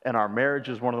in our marriage,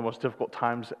 is one of the most difficult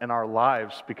times in our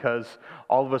lives, because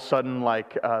all of a sudden,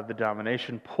 like, the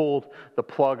denomination pulled the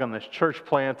plug on this church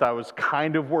plant. I was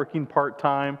kind of working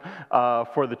part-time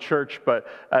for the church, but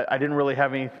I didn't really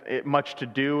have much to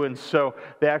do, and so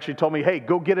they actually told me, hey,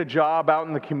 go get a job out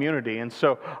in the community. And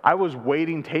so I was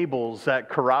waiting tables at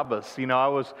Carrabba's. You know,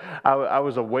 I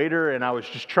was a waiter, and I was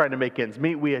just trying to make ends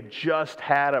meet. We had just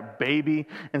had a baby,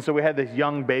 and so we had this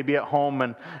young baby at home,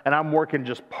 and I'm working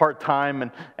just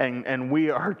part-time, and we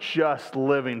are just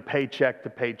living paycheck to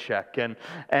paycheck.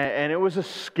 And it was a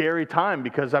scary time,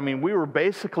 because, I mean, we were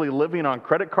basically living on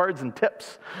credit cards and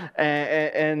tips.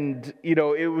 And you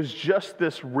know, it was just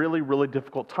this really, really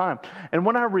difficult time. And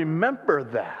when I remember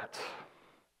that,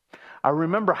 I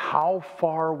remember how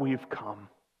far we've come,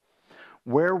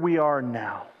 where we are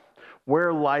now,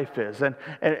 where life is. And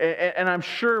I'm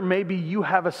sure maybe you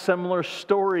have a similar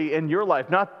story in your life.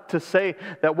 Not to say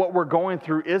that what we're going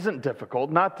through isn't difficult.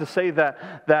 Not to say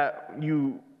that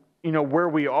you know, where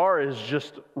we are is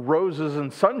just roses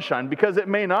and sunshine, because it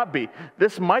may not be.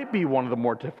 This might be one of the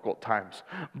more difficult times.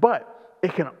 But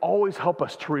it can always help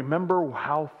us to remember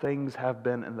how things have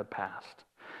been in the past.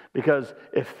 Because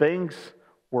if things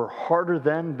were harder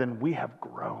then we have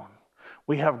grown.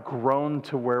 We have grown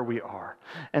to where we are.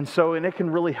 And it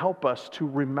can really help us to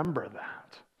remember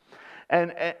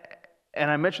that.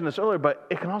 And I mentioned this earlier, but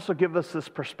it can also give us this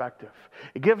perspective.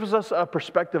 It gives us a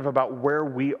perspective about where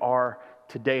we are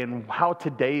today and how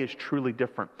today is truly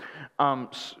different.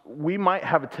 We might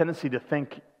have a tendency to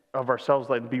think of ourselves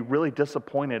like be really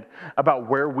disappointed about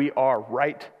where we are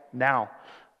right now,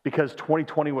 because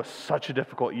 2020 was such a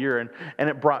difficult year, and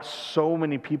it brought so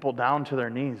many people down to their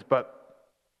knees. But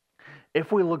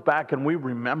if we look back and we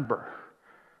remember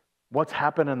what's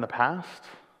happened in the past,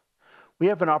 we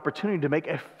have an opportunity to make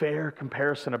a fair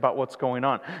comparison about what's going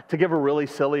on. To give a really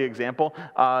silly example,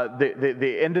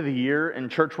 the end of the year in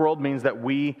church world means that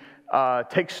we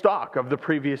take stock of the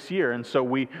previous year. And so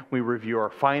we review our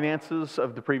finances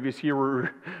of the previous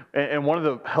year. And one of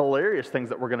the hilarious things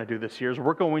that we're going to do this year is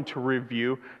we're going to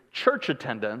review church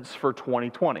attendance for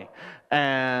 2020.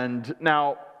 And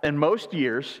now, in most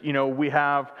years, you know, we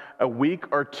have a week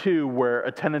or two where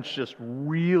attendance just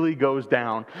really goes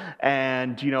down,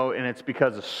 and, you know, and it's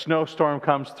because a snowstorm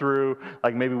comes through,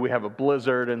 like maybe we have a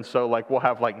blizzard, and so like we'll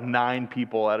have like 9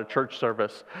 people at a church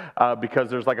service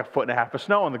because there's like 1.5 feet of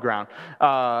snow on the ground.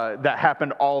 That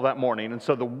happened all that morning, and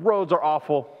so the roads are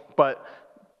awful, but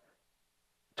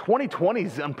 2020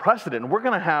 is unprecedented. We're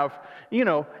going to have, you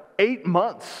know, 8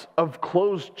 months of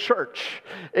closed church,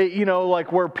 you know,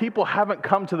 like where people haven't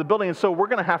come to the building. And so we're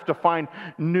going to have to find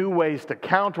new ways to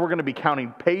count. We're going to be counting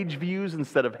page views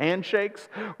instead of handshakes.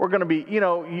 We're going to be, you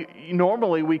know,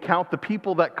 normally we count the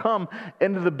people that come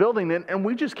into the building, and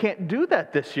we just can't do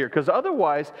that this year, because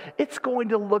otherwise it's going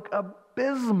to look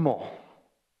abysmal.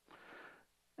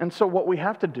 And so what we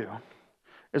have to do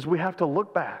is we have to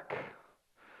look back,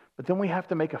 but then we have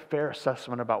to make a fair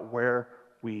assessment about where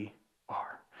we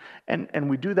are. And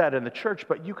we do that in the church,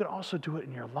 but you can also do it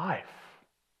in your life.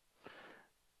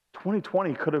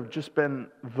 2020 could have just been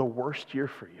the worst year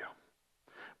for you.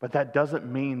 But that doesn't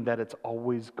mean that it's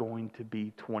always going to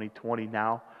be 2020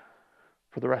 now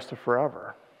for the rest of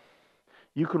forever.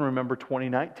 You can remember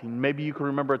 2019. Maybe you can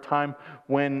remember a time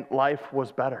when life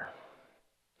was better.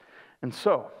 And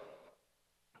so,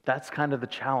 that's kind of the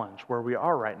challenge where we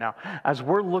are right now. As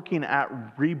we're looking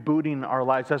at rebooting our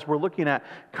lives, as we're looking at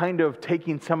kind of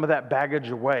taking some of that baggage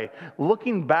away,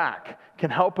 looking back can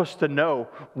help us to know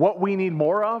what we need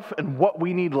more of and what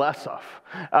we need less of.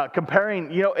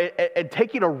 Comparing, you know, and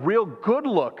taking a real good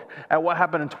look at what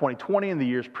happened in 2020 and the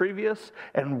years previous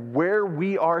and where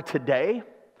we are today,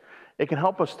 it can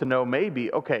help us to know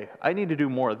maybe, okay, I need to do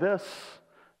more of this,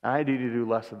 and I need to do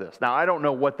less of this. Now, I don't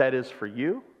know what that is for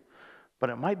you, but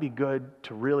it might be good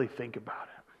to really think about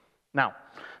it. Now,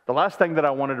 the last thing that I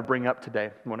wanted to bring up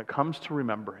today when it comes to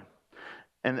remembering,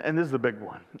 and this is the big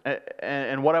one,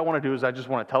 and what I want to do is I just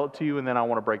want to tell it to you, and then I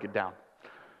want to break it down.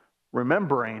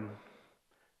 Remembering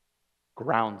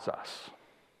grounds us.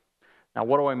 Now,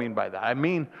 what do I mean by that? I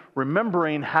mean,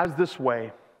 remembering has this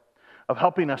way of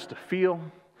helping us to feel,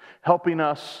 helping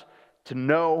us to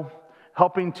know,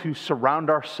 helping to surround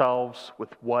ourselves with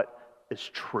what is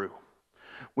true.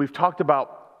 We've talked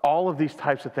about all of these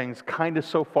types of things kind of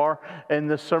so far in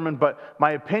this sermon, but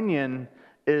my opinion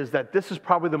is that this is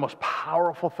probably the most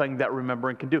powerful thing that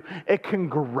remembering can do. It can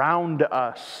ground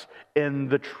us in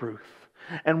the truth.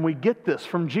 And we get this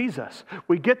from Jesus.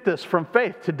 We get this from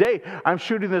faith. Today, I'm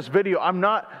shooting this video. I'm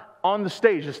not on the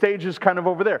stage. The stage is kind of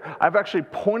over there. I've actually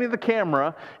pointed the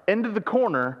camera into the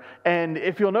corner, and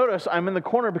if you'll notice, I'm in the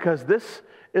corner because this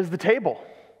is the table.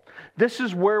 This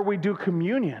is where we do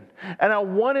communion. And I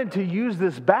wanted to use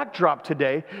this backdrop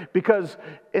today because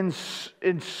in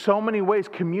so many ways,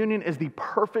 communion is the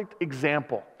perfect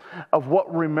example of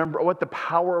what the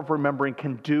power of remembering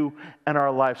can do in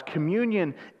our lives.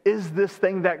 Communion is this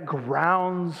thing that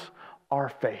grounds our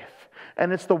faith.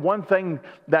 And it's the one thing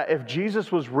that if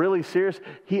Jesus was really serious,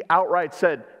 he outright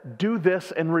said, do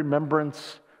this in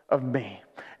remembrance of me.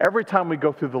 Every time we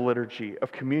go through the liturgy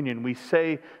of communion, we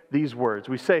say these words.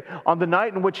 We say, on the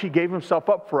night in which he gave himself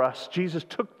up for us, Jesus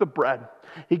took the bread.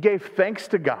 He gave thanks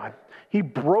to God. He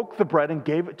broke the bread and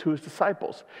gave it to his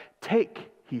disciples.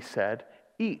 Take, he said,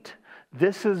 eat.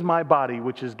 This is my body,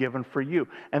 which is given for you.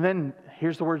 And then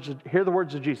hear the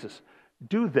words of Jesus.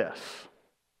 Do this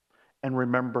in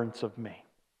remembrance of me.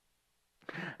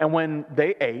 And when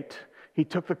they ate, he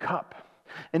took the cup.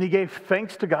 And he gave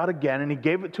thanks to God again, and he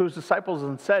gave it to his disciples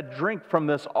and said, drink from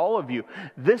this, all of you.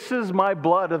 This is my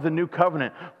blood of the new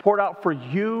covenant, poured out for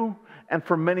you and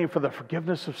for many for the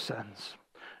forgiveness of sins.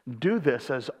 Do this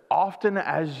as often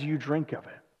as you drink of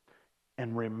it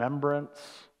in remembrance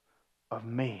of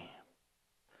me.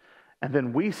 And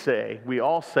then we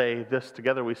all say this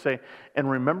together. We say, in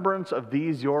remembrance of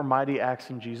these your mighty acts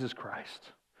in Jesus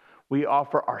Christ, we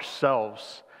offer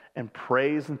ourselves in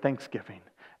praise and thanksgiving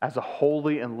as a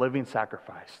holy and living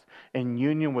sacrifice in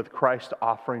union with Christ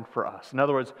offering for us. In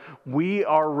other words, we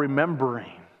are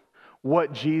remembering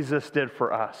what Jesus did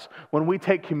for us. When we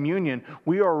take communion,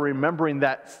 we are remembering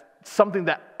that something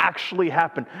that actually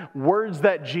happened. Words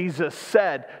that Jesus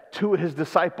said to his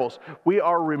disciples. We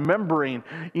are remembering,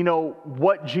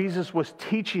 what Jesus was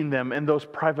teaching them in those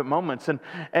private moments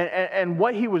and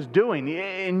what he was doing.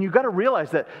 And you got to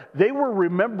realize that they were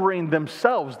remembering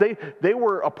themselves. They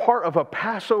were a part of a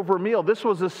Passover meal. This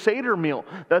was a Seder meal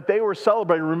that they were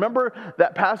celebrating. Remember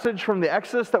that passage from the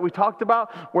Exodus that we talked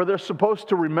about where they're supposed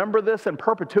to remember this in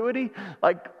perpetuity?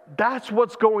 That's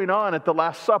what's going on at the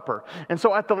Last Supper. And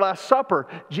so at the Last Supper,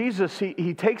 Jesus,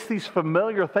 he takes these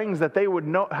familiar things that they would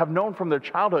have known from their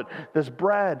childhood, this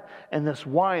bread and this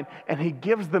wine, and he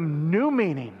gives them new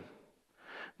meaning.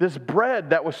 This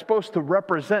bread that was supposed to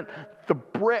represent the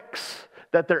bricks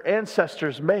that their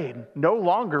ancestors made, no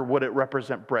longer would it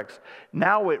represent bricks.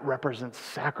 Now it represents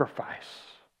sacrifice,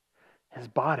 his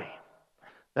body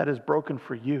that is broken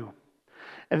for you.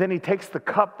 And then he takes the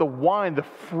cup, the wine, the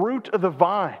fruit of the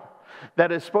vine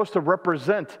that is supposed to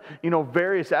represent,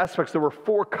 various aspects. There were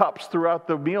 4 cups throughout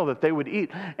the meal that they would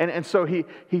eat. And so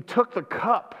he took the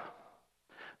cup,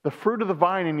 the fruit of the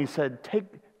vine, and he said,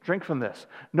 drink from this.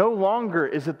 No longer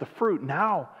is it the fruit.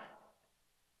 Now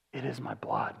it is my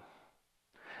blood.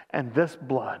 And this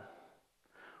blood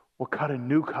will cut a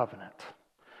new covenant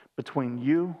between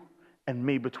you and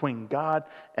me, between God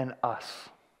and us.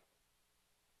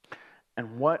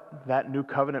 And what that new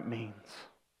covenant means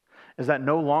is that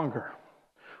no longer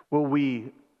will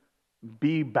we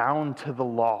be bound to the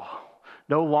law.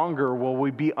 No longer will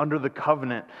we be under the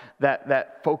covenant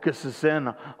that focuses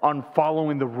in on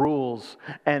following the rules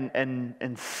and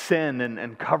sin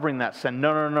and covering that sin.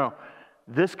 No.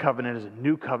 This covenant is a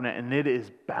new covenant, and it is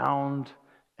bound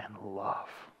in love.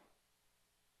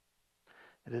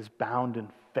 It is bound in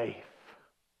faith.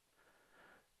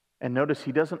 And notice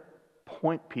he doesn't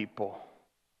point people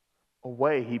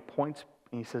away. He points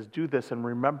and he says, do this in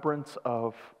remembrance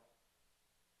of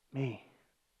me.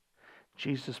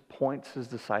 Jesus points his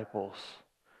disciples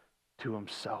to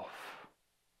himself.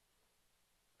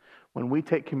 When we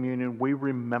take communion, we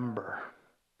remember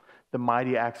the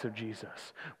mighty acts of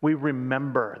Jesus. We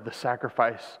remember the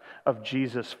sacrifice of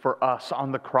Jesus for us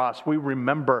on the cross. We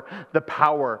remember the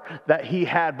power that he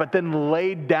had, but then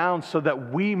laid down so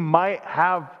that we might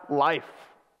have life.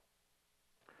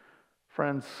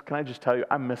 Friends, can I just tell you,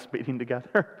 I miss meeting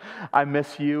together. I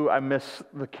miss you. I miss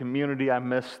the community. I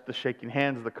miss the shaking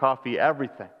hands, the coffee,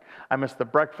 everything. I miss the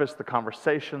breakfast, the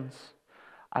conversations.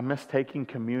 I miss taking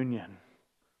communion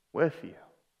with you.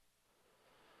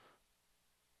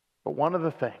 But one of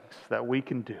the things that we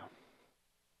can do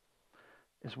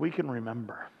is we can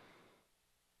remember.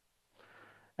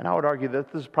 And I would argue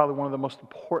that this is probably one of the most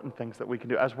important things that we can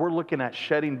do. As we're looking at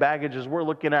shedding baggage, as we're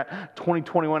looking at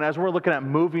 2021, as we're looking at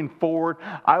moving forward,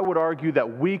 I would argue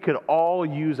that we could all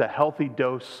use a healthy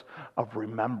dose of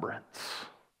remembrance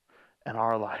in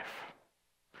our life.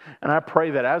 And I pray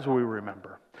that as we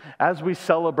remember, as we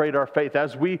celebrate our faith,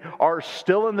 as we are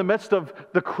still in the midst of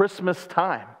the Christmas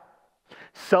time,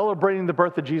 celebrating the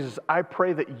birth of Jesus, I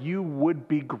pray that you would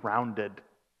be grounded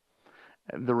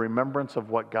in the remembrance of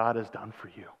what God has done for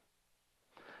you,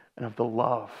 and of the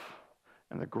love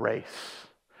and the grace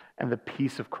and the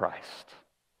peace of Christ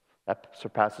that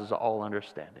surpasses all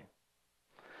understanding.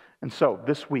 And so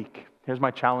this week, here's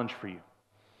my challenge for you.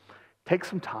 Take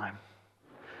some time.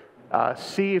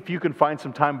 See if you can find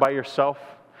some time by yourself.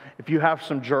 If you have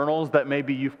some journals that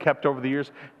maybe you've kept over the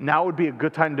years, now would be a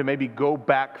good time to maybe go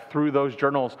back through those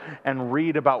journals and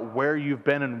read about where you've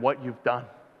been and what you've done.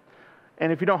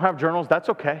 And if you don't have journals, that's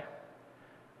okay.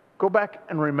 Go back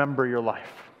and remember your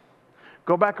life.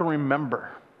 Go back and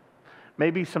remember.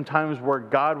 Maybe some times where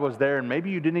God was there and maybe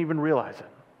you didn't even realize it.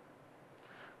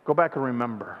 Go back and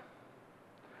remember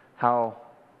how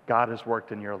God has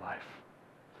worked in your life.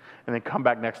 And then come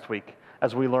back next week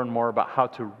as we learn more about how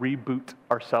to reboot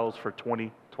ourselves for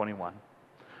 2021.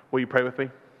 Will you pray with me?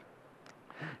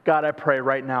 God, I pray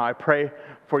right now. I pray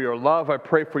for your love. I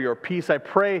pray for your peace. I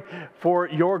pray for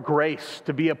your grace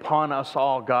to be upon us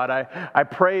all, God. I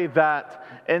pray that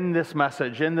in this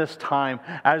message, in this time,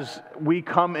 as we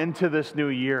come into this new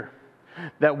year,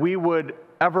 that we would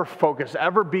ever focus,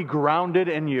 ever be grounded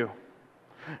in you.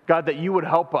 God, that you would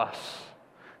help us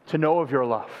to know of your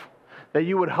love. That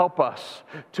you would help us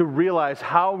to realize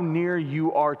how near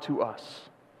you are to us.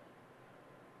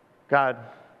 God,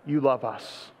 you love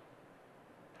us.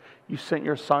 You sent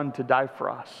your Son to die for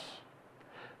us.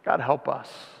 God, help us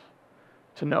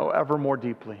to know ever more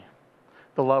deeply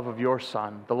the love of your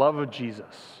Son, the love of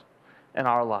Jesus in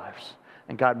our lives.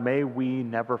 And God, may we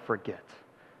never forget.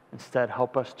 Instead,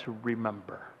 help us to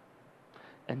remember.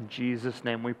 In Jesus'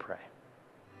 name we pray.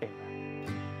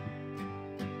 Amen.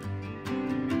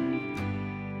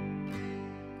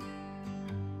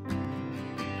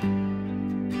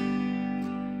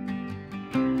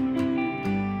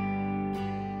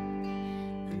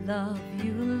 Love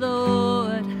you,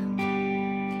 Lord.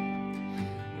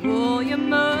 Oh, your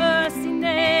mercy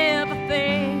never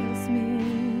fails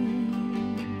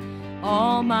me.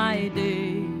 All my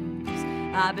days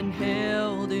I've been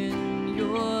held in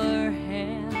your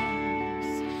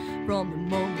hands. From the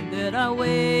moment that I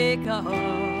wake up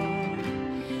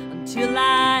until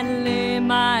I lay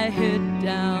my head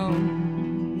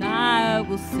down, I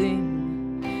will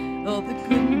sing of the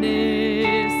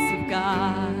goodness of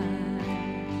God.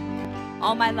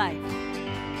 All my life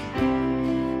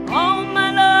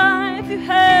you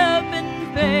have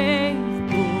been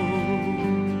faithful.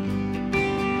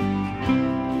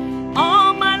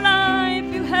 All my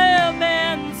life you have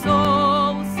been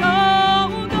so, so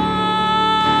good.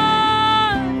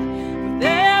 With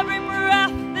every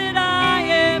breath that I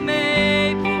am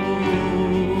able,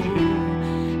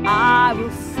 I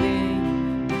will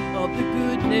sing of the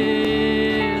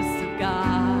goodness of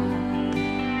God.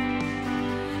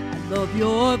 I love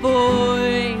your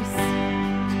voice.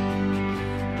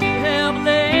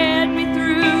 Led me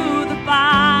through the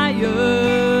fire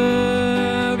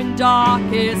in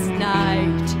darkest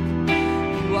night.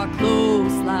 You are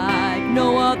close like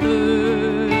no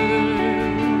other.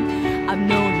 I've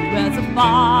known you as a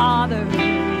father.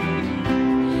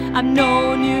 I've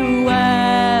known you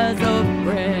as a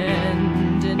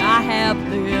friend, and I have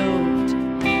lived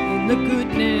in the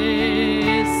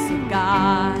goodness of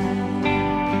God.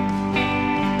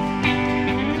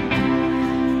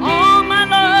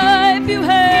 You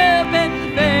have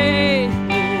been faithful.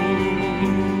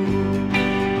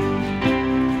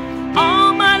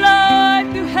 All my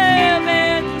life you have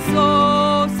been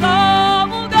so, so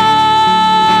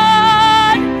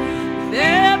good. With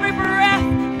every breath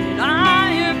that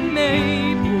I am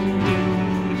able,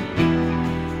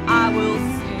 I will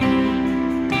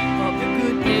sing of the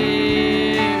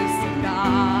goodness of God.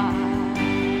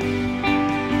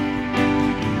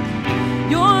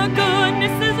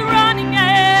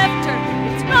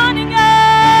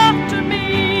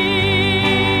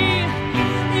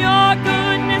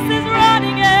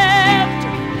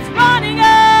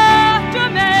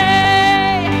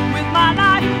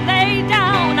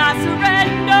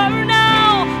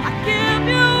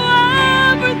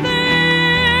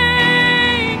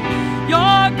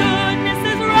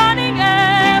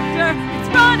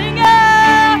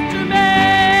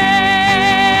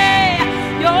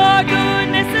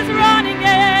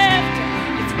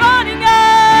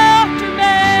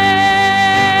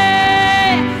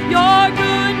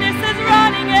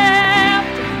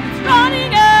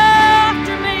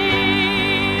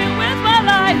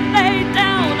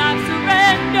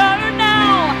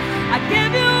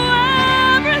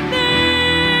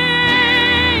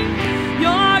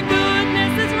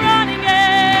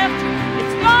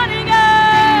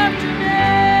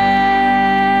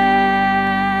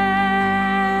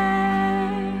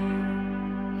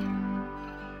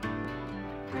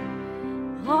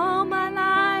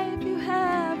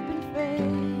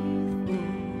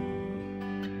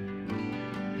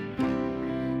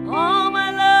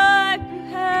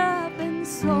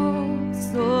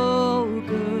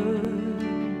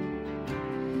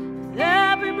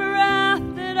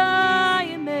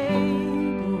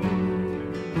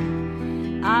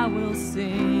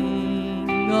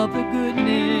 of the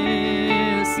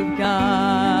goodness of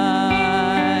God.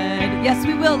 Yes,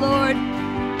 we will, Lord.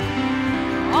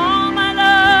 All my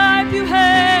life you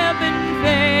have been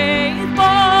faithful.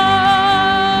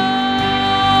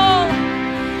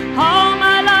 All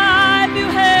my life you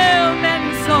have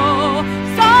been so,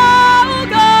 so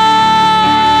good.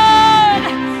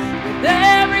 With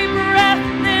every breath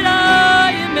that I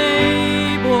am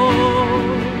able,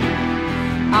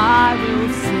 I will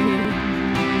sing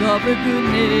of the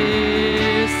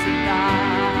goodness of God.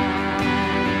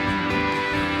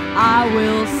 I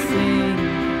will sing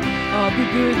of the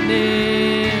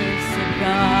goodness of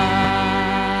God.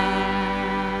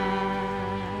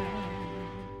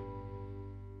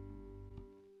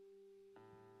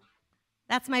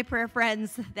 That's my prayer,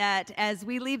 friends, that as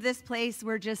we leave this place,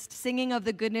 we're just singing of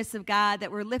the goodness of God, that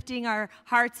we're lifting our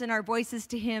hearts and our voices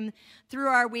to Him through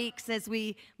our weeks as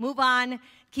we move on,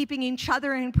 keeping each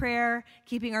other in prayer,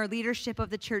 keeping our leadership of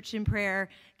the church in prayer,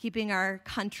 keeping our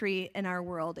country and our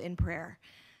world in prayer.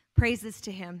 Praises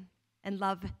to Him and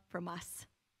love from us.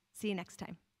 See you next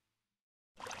time.